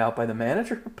pointed out by the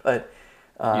manager, but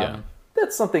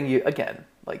that's something you, again,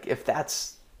 like if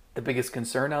that's the biggest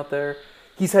concern out there,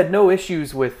 he's had no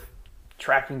issues with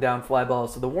tracking down fly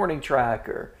balls to the warning track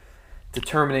or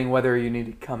determining whether you need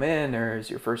to come in or is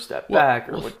your first step back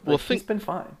or what. He's been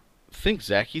fine. Think,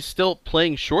 Zach, he's still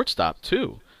playing shortstop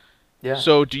too. Yeah.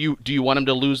 So do you want him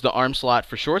to lose the arm slot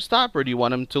for shortstop, or do you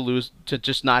want him to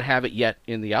just not have it yet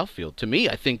in the outfield? To me,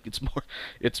 I think it's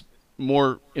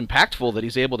more impactful that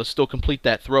he's able to still complete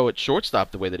that throw at shortstop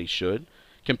the way that he should,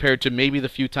 compared to maybe the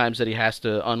few times that he has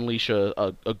to unleash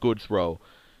a good throw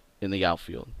in the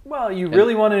outfield. Well, you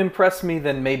really want to impress me,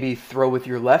 then maybe throw with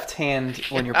your left hand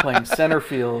when you're playing center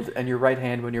field and your right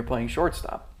hand when you're playing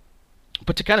shortstop.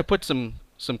 But to kind of put some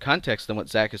context on what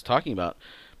Zach is talking about,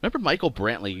 remember Michael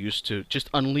Brantley used to just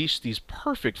unleash these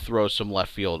perfect throws from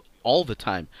left field all the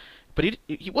time. But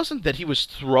he wasn't that he was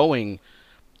throwing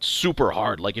super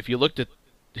hard. Like if you looked at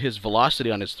his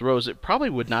velocity on his throws, it probably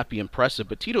would not be impressive.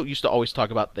 But Tito used to always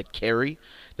talk about the carry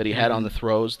that he had on the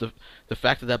throws, the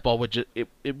fact that ball would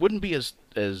it wouldn't be as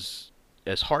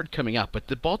hard coming out, but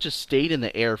the ball just stayed in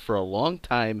the air for a long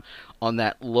time on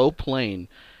that low plane.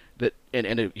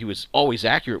 He was always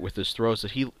accurate with his throws.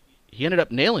 That he ended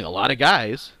up nailing a lot of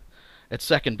guys at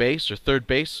second base or third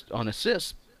base on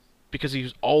assists because he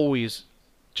was always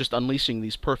just unleashing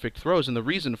these perfect throws. And the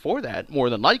reason for that, more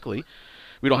than likely,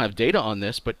 we don't have data on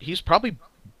this, but he's probably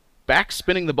back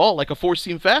spinning the ball like a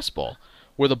four-seam fastball,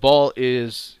 where the ball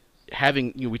is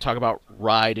having, we talk about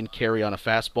ride and carry on a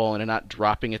fastball and not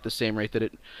dropping at the same rate that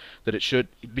it should.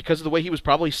 Because of the way he was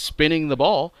probably spinning the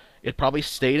ball, it probably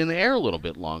stayed in the air a little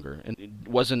bit longer. And it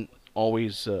wasn't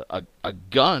always a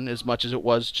gun as much as it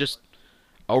was just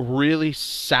a really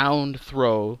sound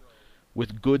throw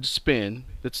with good spin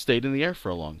that stayed in the air for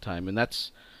a long time. And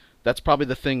that's probably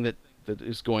the thing that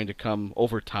is going to come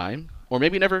over time, or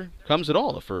maybe never comes at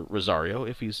all for Rosario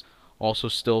if he's also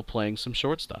still playing some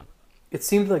shortstop. It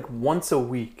seemed like once a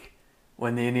week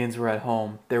when the Indians were at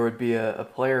home, there would be a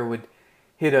player would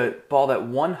hit a ball that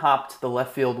one-hopped the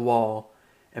left field wall,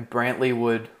 and Brantley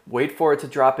would wait for it to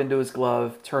drop into his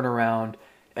glove, turn around,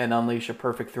 and unleash a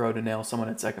perfect throw to nail someone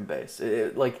at second base.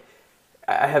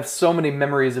 I have so many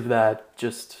memories of that.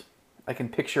 Just I can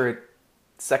picture it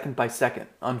second by second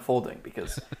unfolding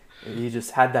because he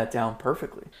just had that down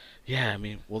perfectly. Yeah, I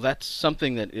mean, well, that's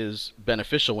something that is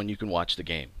beneficial when you can watch the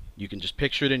game. You can just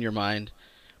picture it in your mind,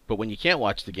 but when you can't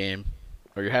watch the game,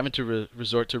 or you're having to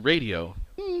resort to radio,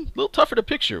 a little tougher to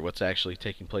picture what's actually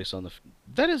taking place on the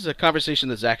That is a conversation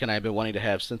that Zach and I have been wanting to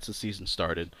have since the season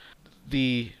started.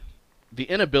 The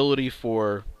inability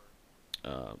for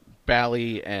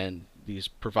Bally and these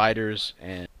providers,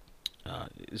 and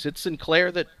is it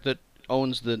Sinclair that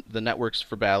owns the networks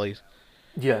for Bally?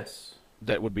 Yes.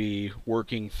 That would be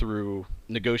working through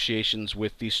negotiations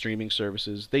with these streaming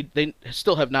services. They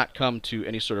still have not come to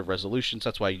any sort of resolutions.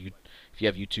 That's why if you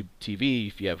have YouTube TV,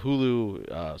 if you have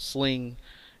Hulu, Sling,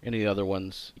 any of the other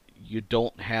ones, you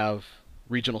don't have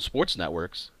regional sports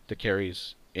networks that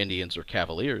carries Indians or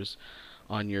Cavaliers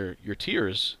on your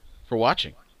tiers for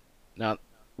watching. Now,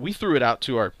 we threw it out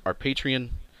to our Patreon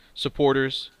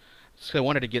supporters. So I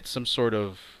wanted to get some sort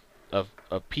of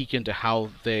a peek into how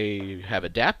they have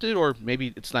adapted, or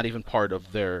maybe it's not even part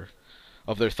of their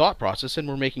thought process and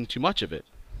we're making too much of it.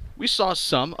 We saw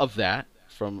some of that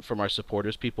from our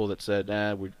supporters, people that said,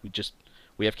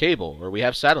 we have cable, or we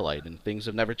have satellite and things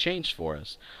have never changed for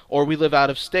us, or we live out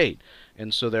of state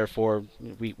and so therefore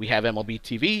we have MLB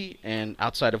TV, and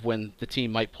outside of when the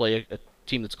team might play a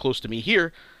team that's close to me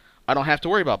here, I don't have to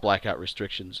worry about blackout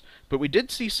restrictions. But we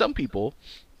did see some people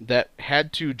that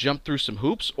had to jump through some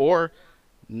hoops or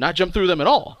not jump through them at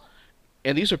all.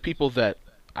 And these are people that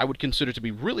I would consider to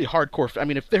be really hardcore. I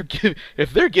mean, if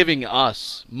they're giving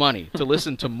us money to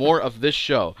listen to more of this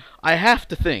show, I have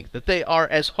to think that they are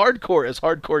as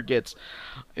hardcore gets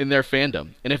in their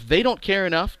fandom. And if they don't care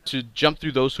enough to jump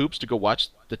through those hoops to go watch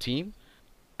the team,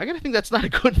 I gotta think that's not a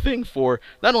good thing for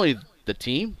not only the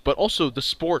team but also the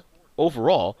sport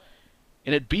overall.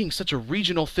 And it being such a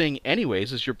regional thing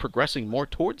anyways, as you're progressing more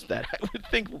towards that, I would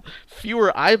think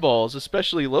fewer eyeballs,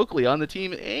 especially locally on the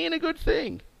team, ain't a good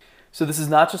thing. So this is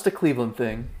not just a Cleveland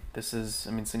thing.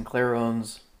 Sinclair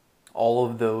owns all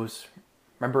of those.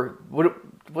 Remember, what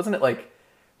was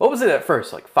it at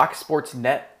first? Like Fox Sports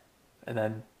Net and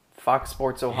then Fox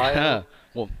Sports Ohio? Yeah.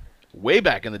 Well, way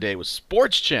back in the day it was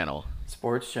Sports Channel.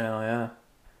 Sports Channel,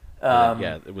 yeah.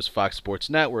 Yeah, it was Fox Sports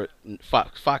Net,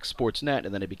 Fox Sports Net,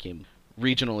 and then it became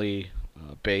regionally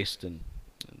based, and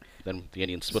then the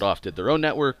Indians split off, did their own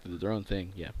network, did their own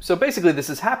thing. Yeah. So basically, this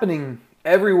is happening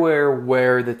everywhere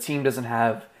where the team doesn't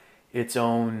have its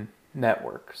own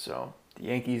network. So the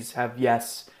Yankees have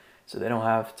Yes, so they don't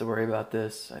have to worry about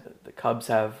this. The Cubs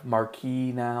have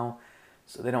Marquee now,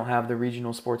 so they don't have the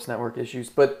regional sports network issues.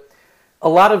 But a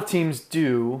lot of teams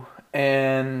do,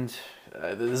 and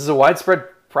this is a widespread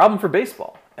problem for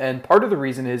baseball. And part of the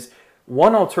reason is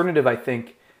one alternative, I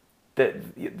think, that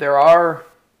there are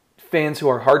fans who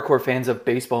are hardcore fans of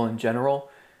baseball in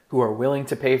general who are willing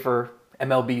to pay for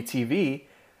MLB TV,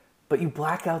 but you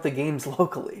black out the games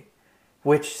locally,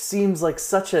 which seems like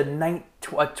such a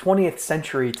 20th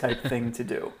century type thing to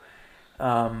do.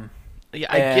 Yeah,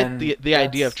 I get the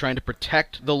idea of trying to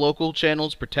protect the local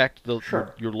channels, protect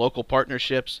your local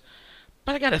partnerships,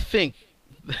 but I gotta think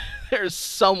there's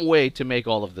some way to make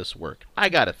all of this work. I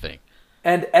gotta think.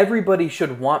 And everybody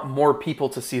should want more people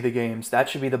to see the games. That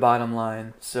should be the bottom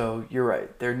line. So you're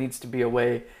right. There needs to be a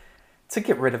way to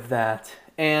get rid of that.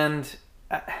 And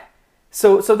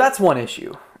so that's one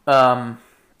issue.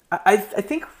 I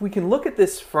think we can look at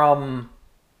this from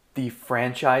the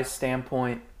franchise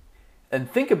standpoint and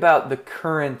think about the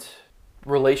current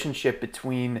relationship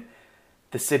between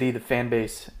the city, the fan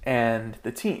base, and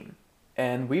the team.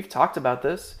 And we've talked about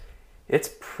this.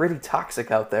 It's pretty toxic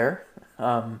out there.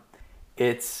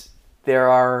 There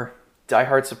are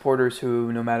diehard supporters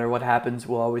who, no matter what happens,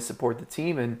 will always support the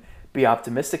team and be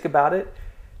optimistic about it.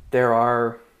 There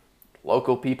are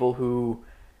local people who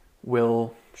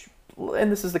will,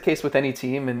 and this is the case with any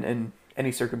team in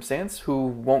any circumstance, who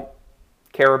won't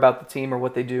care about the team or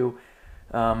what they do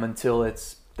until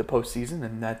it's the postseason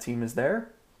and that team is there.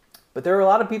 But there are a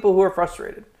lot of people who are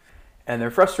frustrated. And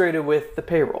they're frustrated with the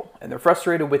payroll. And they're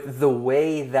frustrated with the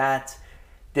way that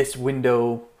this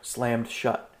window slammed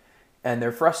shut. And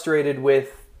they're frustrated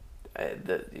with,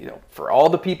 for all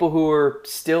the people who are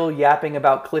still yapping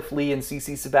about Cliff Lee and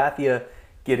CC Sabathia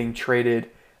getting traded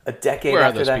a decade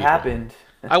after that happened.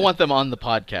 I want them on the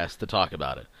podcast to talk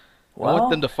about it. I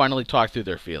want them to finally talk through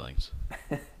their feelings.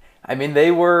 I mean, they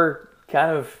were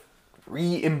kind of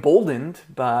re-emboldened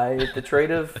by the trade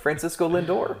of Francisco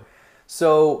Lindor.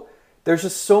 So there's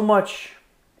just so much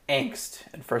angst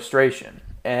and frustration.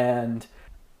 And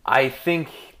I think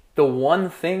the one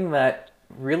thing that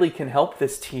really can help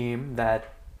this team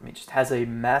that just has a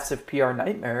massive PR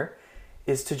nightmare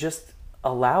is to just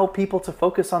allow people to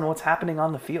focus on what's happening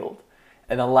on the field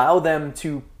and allow them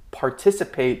to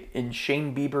participate in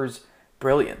Shane Bieber's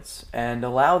brilliance and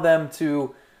allow them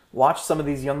to watch some of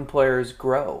these young players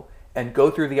grow and go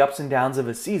through the ups and downs of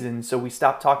a season, so we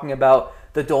stop talking about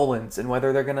the Dolans and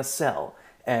whether they're going to sell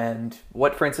and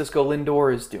what Francisco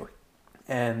Lindor is doing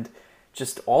and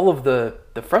just all of the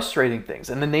frustrating things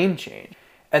and the name change.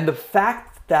 And the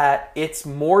fact that it's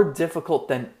more difficult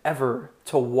than ever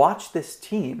to watch this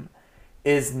team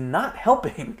is not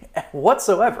helping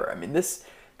whatsoever. I mean, the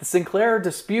Sinclair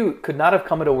dispute could not have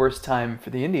come at a worse time for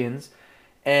the Indians.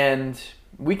 And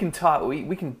we can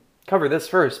cover this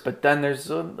first, but then there's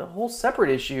a whole separate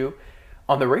issue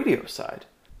on the radio side.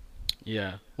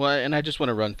 Yeah. Well, and I just want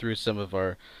to run through some of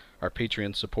our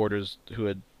Patreon supporters who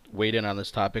had weighed in on this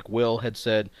topic. Will had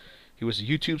said he was a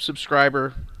YouTube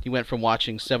subscriber. He went from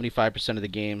watching 75% of the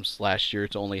games last year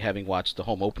to only having watched the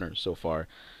home openers so far.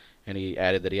 And he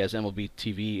added that he has MLB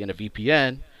TV and a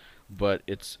VPN, but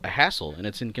it's a hassle and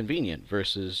it's inconvenient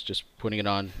versus just putting it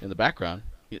on in the background.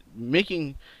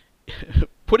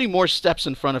 Putting more steps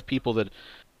in front of people that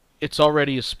it's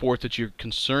already a sport that you're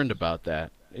concerned about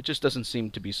that. It just doesn't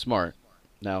seem to be smart.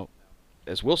 Now,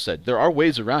 as Will said, there are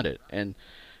ways around it, and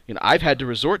I've had to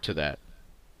resort to that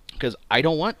because I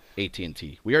don't want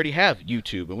AT&T. We already have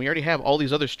YouTube, and we already have all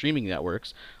these other streaming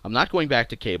networks. I'm not going back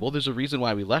to cable. There's a reason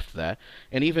why we left that.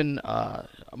 And even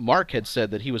Mark had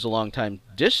said that he was a longtime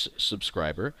Dish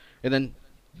subscriber, and then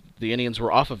the Indians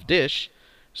were off of Dish,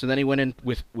 So then he went in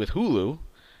with Hulu,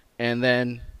 and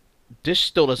then Dish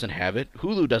still doesn't have it.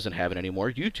 Hulu doesn't have it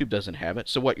anymore. YouTube doesn't have it.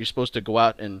 So what? You're supposed to go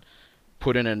out and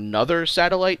put in another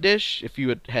satellite dish if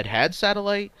you had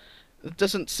satellite? It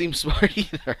doesn't seem smart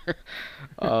either.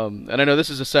 And I know this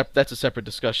is that's a separate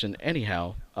discussion.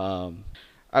 Anyhow,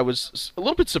 I was a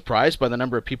little bit surprised by the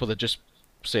number of people that just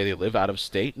say they live out of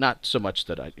state. Not so much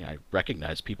that I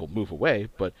recognize people move away,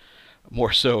 but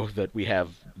more so that we have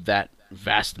that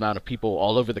vast amount of people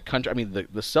all over the country. I mean,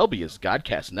 the Selby's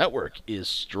Godcast network is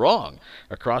strong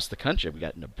across the country. We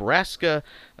got Nebraska.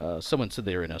 Someone said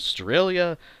they were in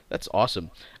Australia. That's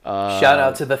awesome. Shout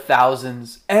out to the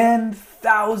thousands and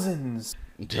thousands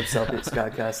of Selby's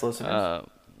Godcast listeners.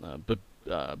 But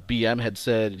BM had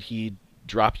said he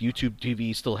dropped YouTube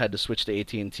TV, still had to switch to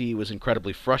AT&T, was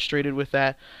incredibly frustrated with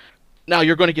that. Now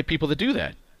you're going to get people that do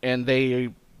that, and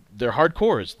they're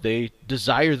hardcores. They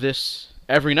desire this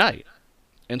every night.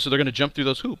 And so they're going to jump through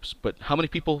those hoops. But how many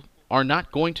people are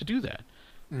not going to do that?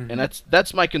 Mm-hmm. And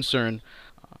that's my concern.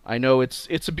 I know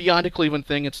it's a beyond a Cleveland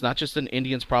thing. It's not just an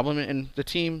Indians problem. And the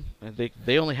team,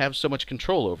 they only have so much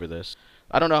control over this.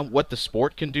 I don't know what the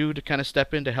sport can do to kind of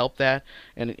step in to help that.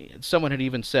 And someone had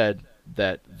even said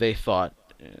that they thought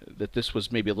that this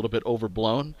was maybe a little bit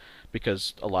overblown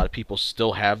because a lot of people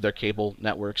still have their cable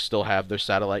networks, still have their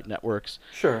satellite networks.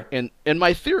 Sure. And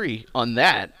my theory on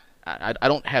that, I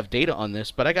don't have data on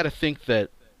this, but I got to think that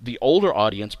the older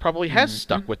audience probably has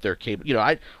stuck with their cable.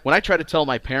 When I try to tell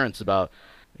my parents about,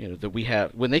 that we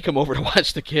have, when they come over to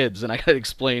watch the kids, and I got to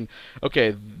explain,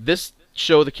 okay, this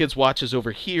show the kids watch is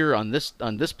over here on this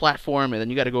platform, and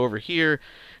then you got to go over here,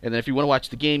 and then if you want to watch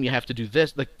the game, you have to do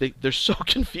this. Like they're so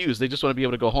confused. They just want to be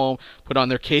able to go home, put on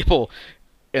their cable,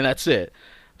 and that's it.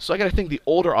 So I got to think the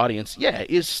older audience,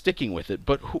 is sticking with it.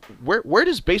 But where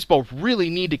does baseball really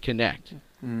need to connect?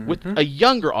 With a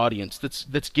younger audience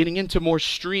that's getting into more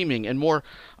streaming and more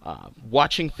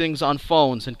watching things on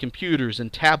phones and computers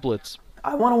and tablets.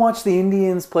 I want to watch the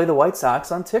Indians play the White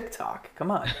Sox on TikTok. Come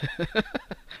on.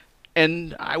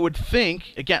 And I would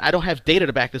think, again, I don't have data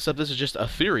to back this up. This is just a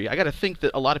theory. I got to think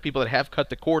that a lot of people that have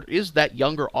cut the cord is that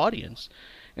younger audience.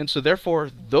 And so therefore,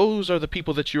 those are the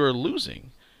people that you're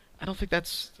losing. I don't think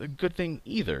that's a good thing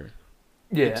either.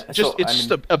 Yeah. It's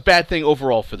just a bad thing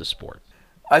overall for the sport.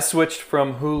 I switched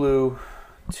from Hulu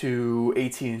to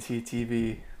AT&T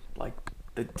TV like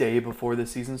the day before the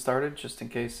season started, just in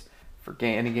case for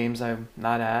any games I'm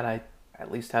not at, I at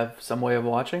least have some way of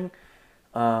watching.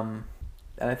 And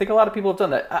I think a lot of people have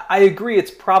done that. I agree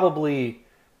it's probably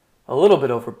a little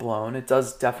bit overblown. It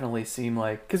does definitely seem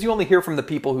like, because you only hear from the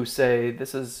people who say,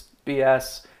 this is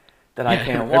BS that I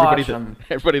can't watch.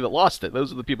 Everybody that lost it,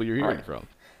 those are the people you're hearing from.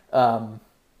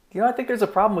 I think there's a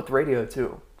problem with radio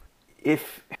too.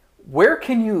 Where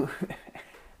can you,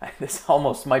 this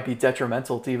almost might be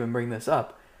detrimental to even bring this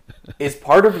up, is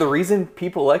part of the reason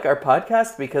people like our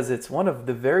podcast because it's one of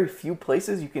the very few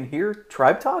places you can hear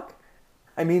tribe talk?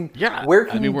 I mean, where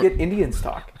can you get Indians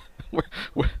talk?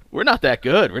 We're not that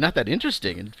good. We're not that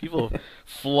interesting, and people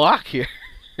flock here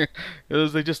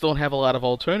because they just don't have a lot of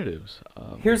alternatives.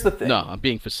 Here's the thing. No, I'm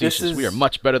being facetious. We are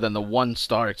much better than the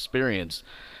one-star experience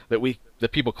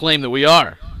that people claim that we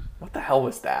are. What the hell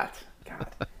was that? God.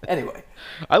 Anyway.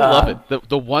 I love it.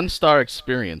 The one-star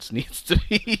experience needs to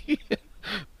be...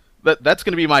 That's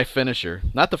going to be my finisher.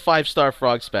 Not the 5-star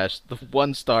frog splash, the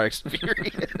 1-star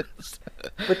experience.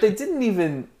 But they didn't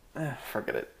even...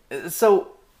 forget it.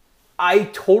 So, I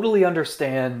totally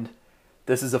understand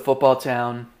this is a football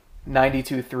town.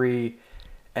 92.3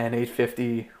 and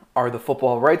 850 are the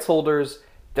football rights holders.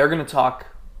 They're going to talk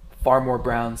far more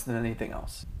Browns than anything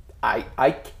else.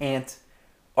 I can't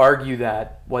argue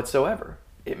that whatsoever.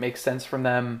 It makes sense from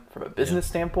them from a business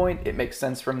standpoint. It makes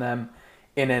sense from them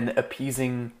in an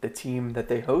appeasing the team that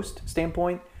they host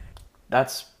standpoint.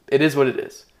 It is what it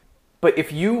is. But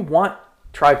if you want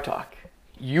tribe talk,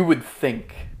 you would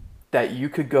think that you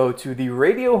could go to the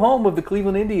radio home of the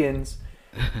Cleveland Indians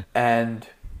and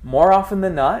more often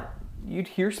than not, you'd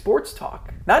hear sports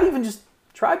talk. Not even just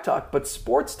tribe talk, but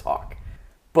sports talk.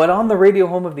 But on the radio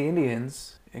home of the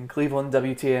Indians in Cleveland,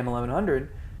 WTAM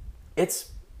 1100,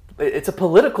 it's a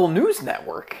political news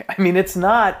network. I mean, it's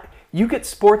not... You get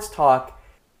sports talk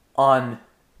on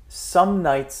some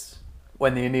nights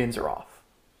when the Indians are off,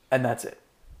 and that's it.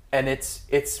 And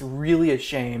it's really a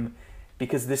shame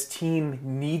because this team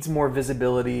needs more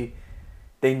visibility.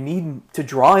 They need to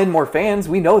draw in more fans.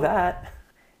 We know that.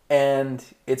 And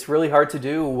it's really hard to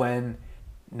do when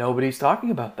nobody's talking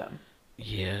about them.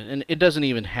 Yeah, and it doesn't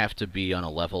even have to be on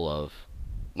a level of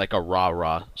like a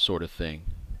rah-rah sort of thing.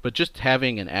 But just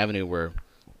having an avenue where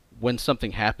when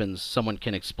something happens, someone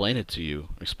can explain it to you,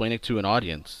 explain it to an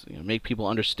audience, make people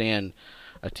understand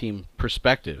a team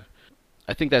perspective.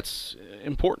 I think that's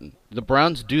important. The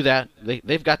Browns do that.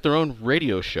 They've got their own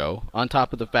radio show on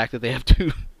top of the fact that they have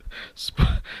two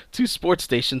sports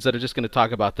stations that are just going to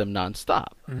talk about them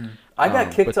nonstop. Mm-hmm. I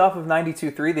got kicked off of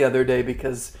 92.3 the other day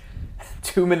because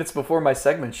 2 minutes before my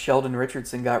segment, Sheldon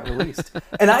Richardson got released.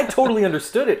 And I totally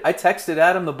understood it. I texted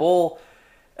Adam the Bull.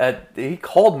 He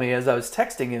called me as I was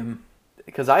texting him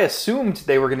because I assumed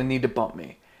they were going to need to bump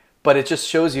me. But it just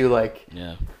shows you, like,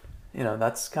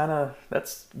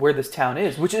 that's where this town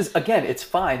is. Which is, again, it's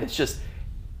fine. It's just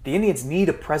the Indians need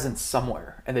a presence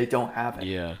somewhere, and they don't have it.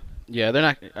 Yeah, they're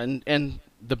not, and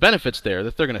the benefits there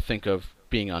that they're going to think of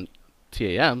being on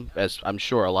TAM, as I'm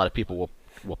sure a lot of people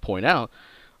will point out,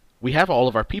 we have all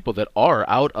of our people that are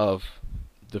out of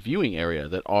the viewing area,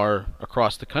 that are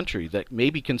across the country, that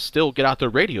maybe can still get out their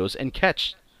radios and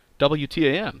catch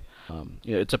WTAM.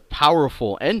 It's a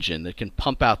powerful engine that can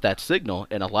pump out that signal,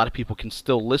 and a lot of people can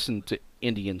still listen to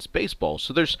Indians baseball.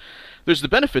 So there's the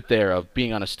benefit there of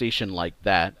being on a station like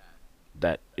that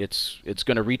it's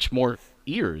going to reach more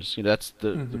ears. That's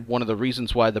the one of the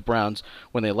reasons why the Browns,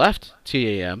 when they left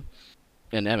TAM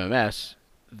and MMS,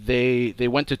 they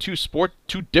went to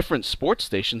two different sports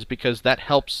stations, because that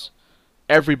helps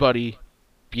everybody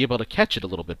be able to catch it a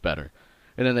little bit better.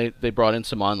 And then they brought in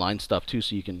some online stuff too,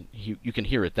 so you can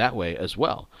hear it that way as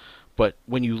well. But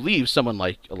when you leave someone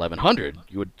like 1100,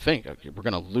 you would think, okay, we're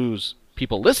going to lose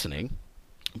people listening,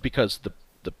 because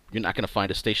you're not going to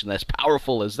find a station that's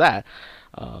powerful as that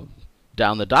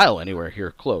down the dial anywhere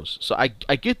here close. So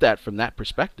I get that from that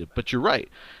perspective. But you're right.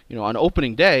 On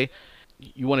opening day,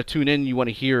 you want to tune in, you want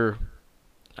to hear.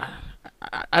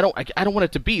 I don't want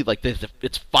it to be like this.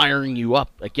 It's firing you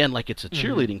up again, like it's a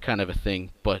cheerleading kind of a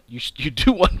thing. But you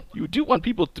do want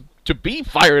people to be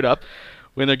fired up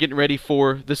when they're getting ready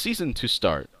for the season to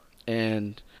start.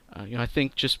 And I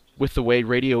think just with the way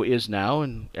radio is now,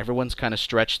 and everyone's kind of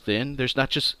stretched thin, there's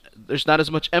not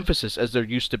as much emphasis as there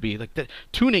used to be. Like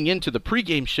tuning into the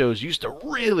pregame shows used to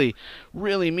really,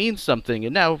 really mean something,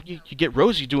 and now you get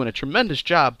Rosie doing a tremendous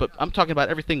job. But I'm talking about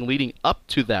everything leading up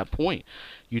to that point.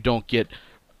 You don't get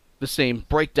the same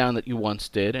breakdown that you once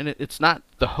did, and it's not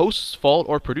the host's fault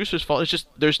or producer's fault. It's just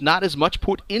there's not as much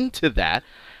put into that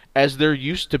as there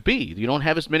used to be. You don't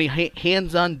have as many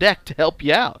hands on deck to help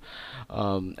you out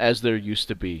as there used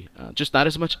to be. Just not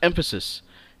as much emphasis,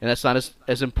 and that's not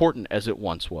as important as it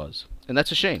once was. And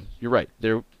that's a shame. You're right.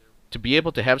 To be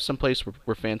able to have some place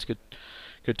where fans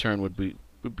could turn would be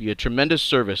a tremendous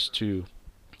service to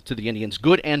the Indians,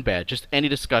 good and bad. Just any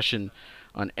discussion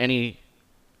on an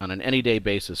any-day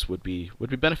basis would be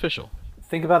beneficial.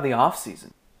 Think about the off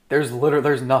season. There's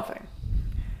nothing.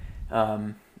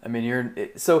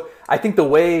 So I think the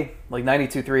way like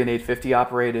 92.3 and 850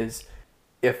 operate is,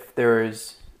 if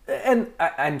there's, and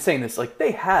I'm saying this, like,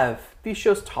 these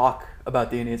shows talk about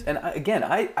the Indians, and again,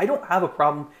 I don't have a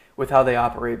problem with how they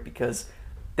operate, because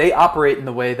they operate in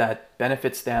the way that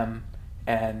benefits them,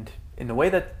 and in the way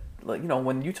that, like,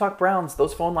 when you talk Browns,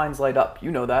 those phone lines light up.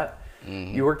 You know that.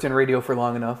 Mm-hmm. You worked in radio for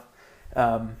long enough.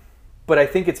 But I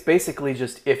think it's basically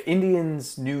just, if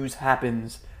Indians news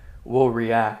happens, we'll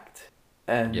react.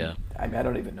 And yeah. I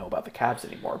don't even know about the Cavs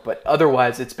anymore, but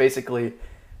otherwise it's basically,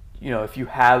 if you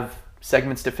have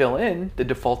segments to fill in, the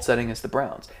default setting is the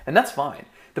Browns, and that's fine.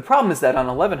 The problem is that on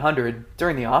 1100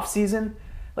 during the off season,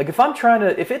 like,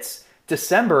 if it's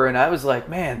December and I was like,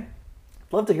 man,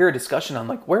 I'd love to hear a discussion on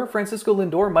like where Francisco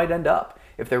Lindor might end up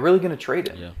if they're really going to trade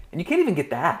him. Yeah. And you can't even get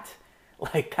that.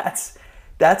 Like,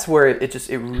 that's where it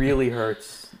really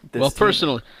hurts. This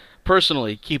team.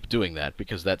 Personally, keep doing that,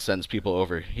 because that sends people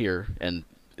over here and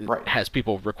has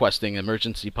people requesting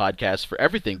emergency podcasts for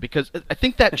everything, because I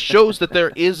think that shows that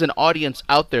there is an audience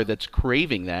out there that's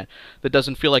craving that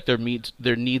doesn't feel like their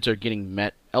needs are getting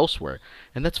met elsewhere,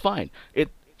 and that's fine.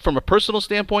 From a personal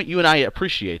standpoint, you and I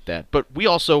appreciate that, but we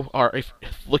also are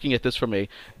looking at this from a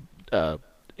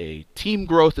team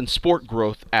growth and sport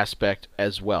growth aspect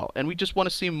as well, and we just want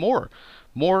to see more.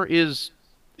 More is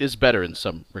better in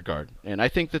some regard, and I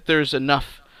think that there's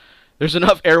enough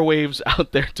airwaves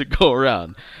out there to go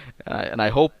around, and I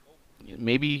hope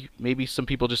maybe some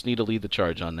people just need to lead the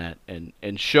charge on that,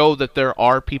 and show that there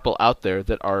are people out there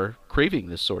that are craving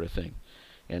this sort of thing,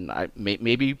 and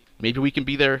maybe we can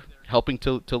be there helping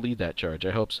to lead that charge.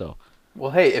 I hope so.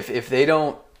 Well, hey,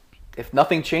 if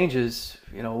nothing changes,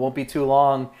 it won't be too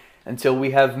long until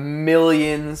we have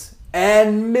millions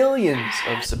and millions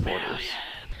of supporters.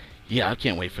 Yeah, I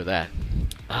can't wait for that.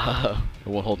 I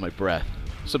won't hold my breath.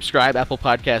 Subscribe, Apple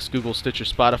Podcasts, Google, Stitcher,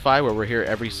 Spotify, where we're here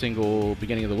every single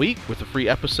beginning of the week with a free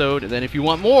episode. And then if you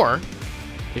want more,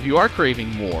 if you are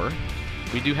craving more,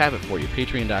 we do have it for you.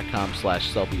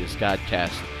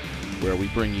 Patreon.com/SelbyIsGodcast, where we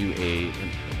bring you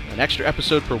an extra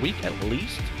episode per week at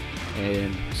least.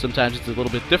 And sometimes it's a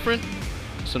little bit different.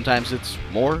 Sometimes it's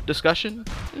more discussion.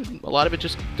 A lot of it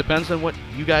just depends on what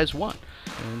you guys want.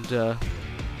 And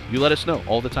you let us know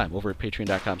all the time over at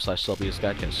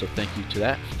patreon.com/SelbyIsGodcast. So thank you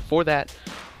for that.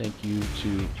 Thank you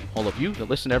to all of you that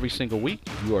listen every single week.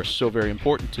 You are so very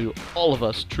important to all of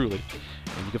us, truly.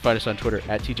 And you can find us on Twitter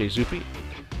at TJZupi,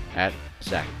 at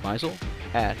Zach Meisel,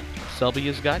 at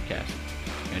SelbyIsGodcast.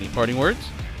 Any parting words?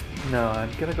 No,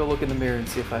 I'm going to go look in the mirror and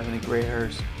see if I have any gray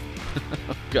hairs.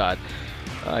 Oh, God.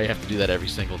 I have to do that every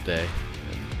single day.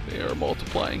 And they are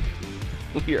multiplying.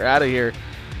 We are out of here.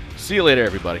 See you later,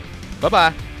 everybody.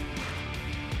 Bye-bye.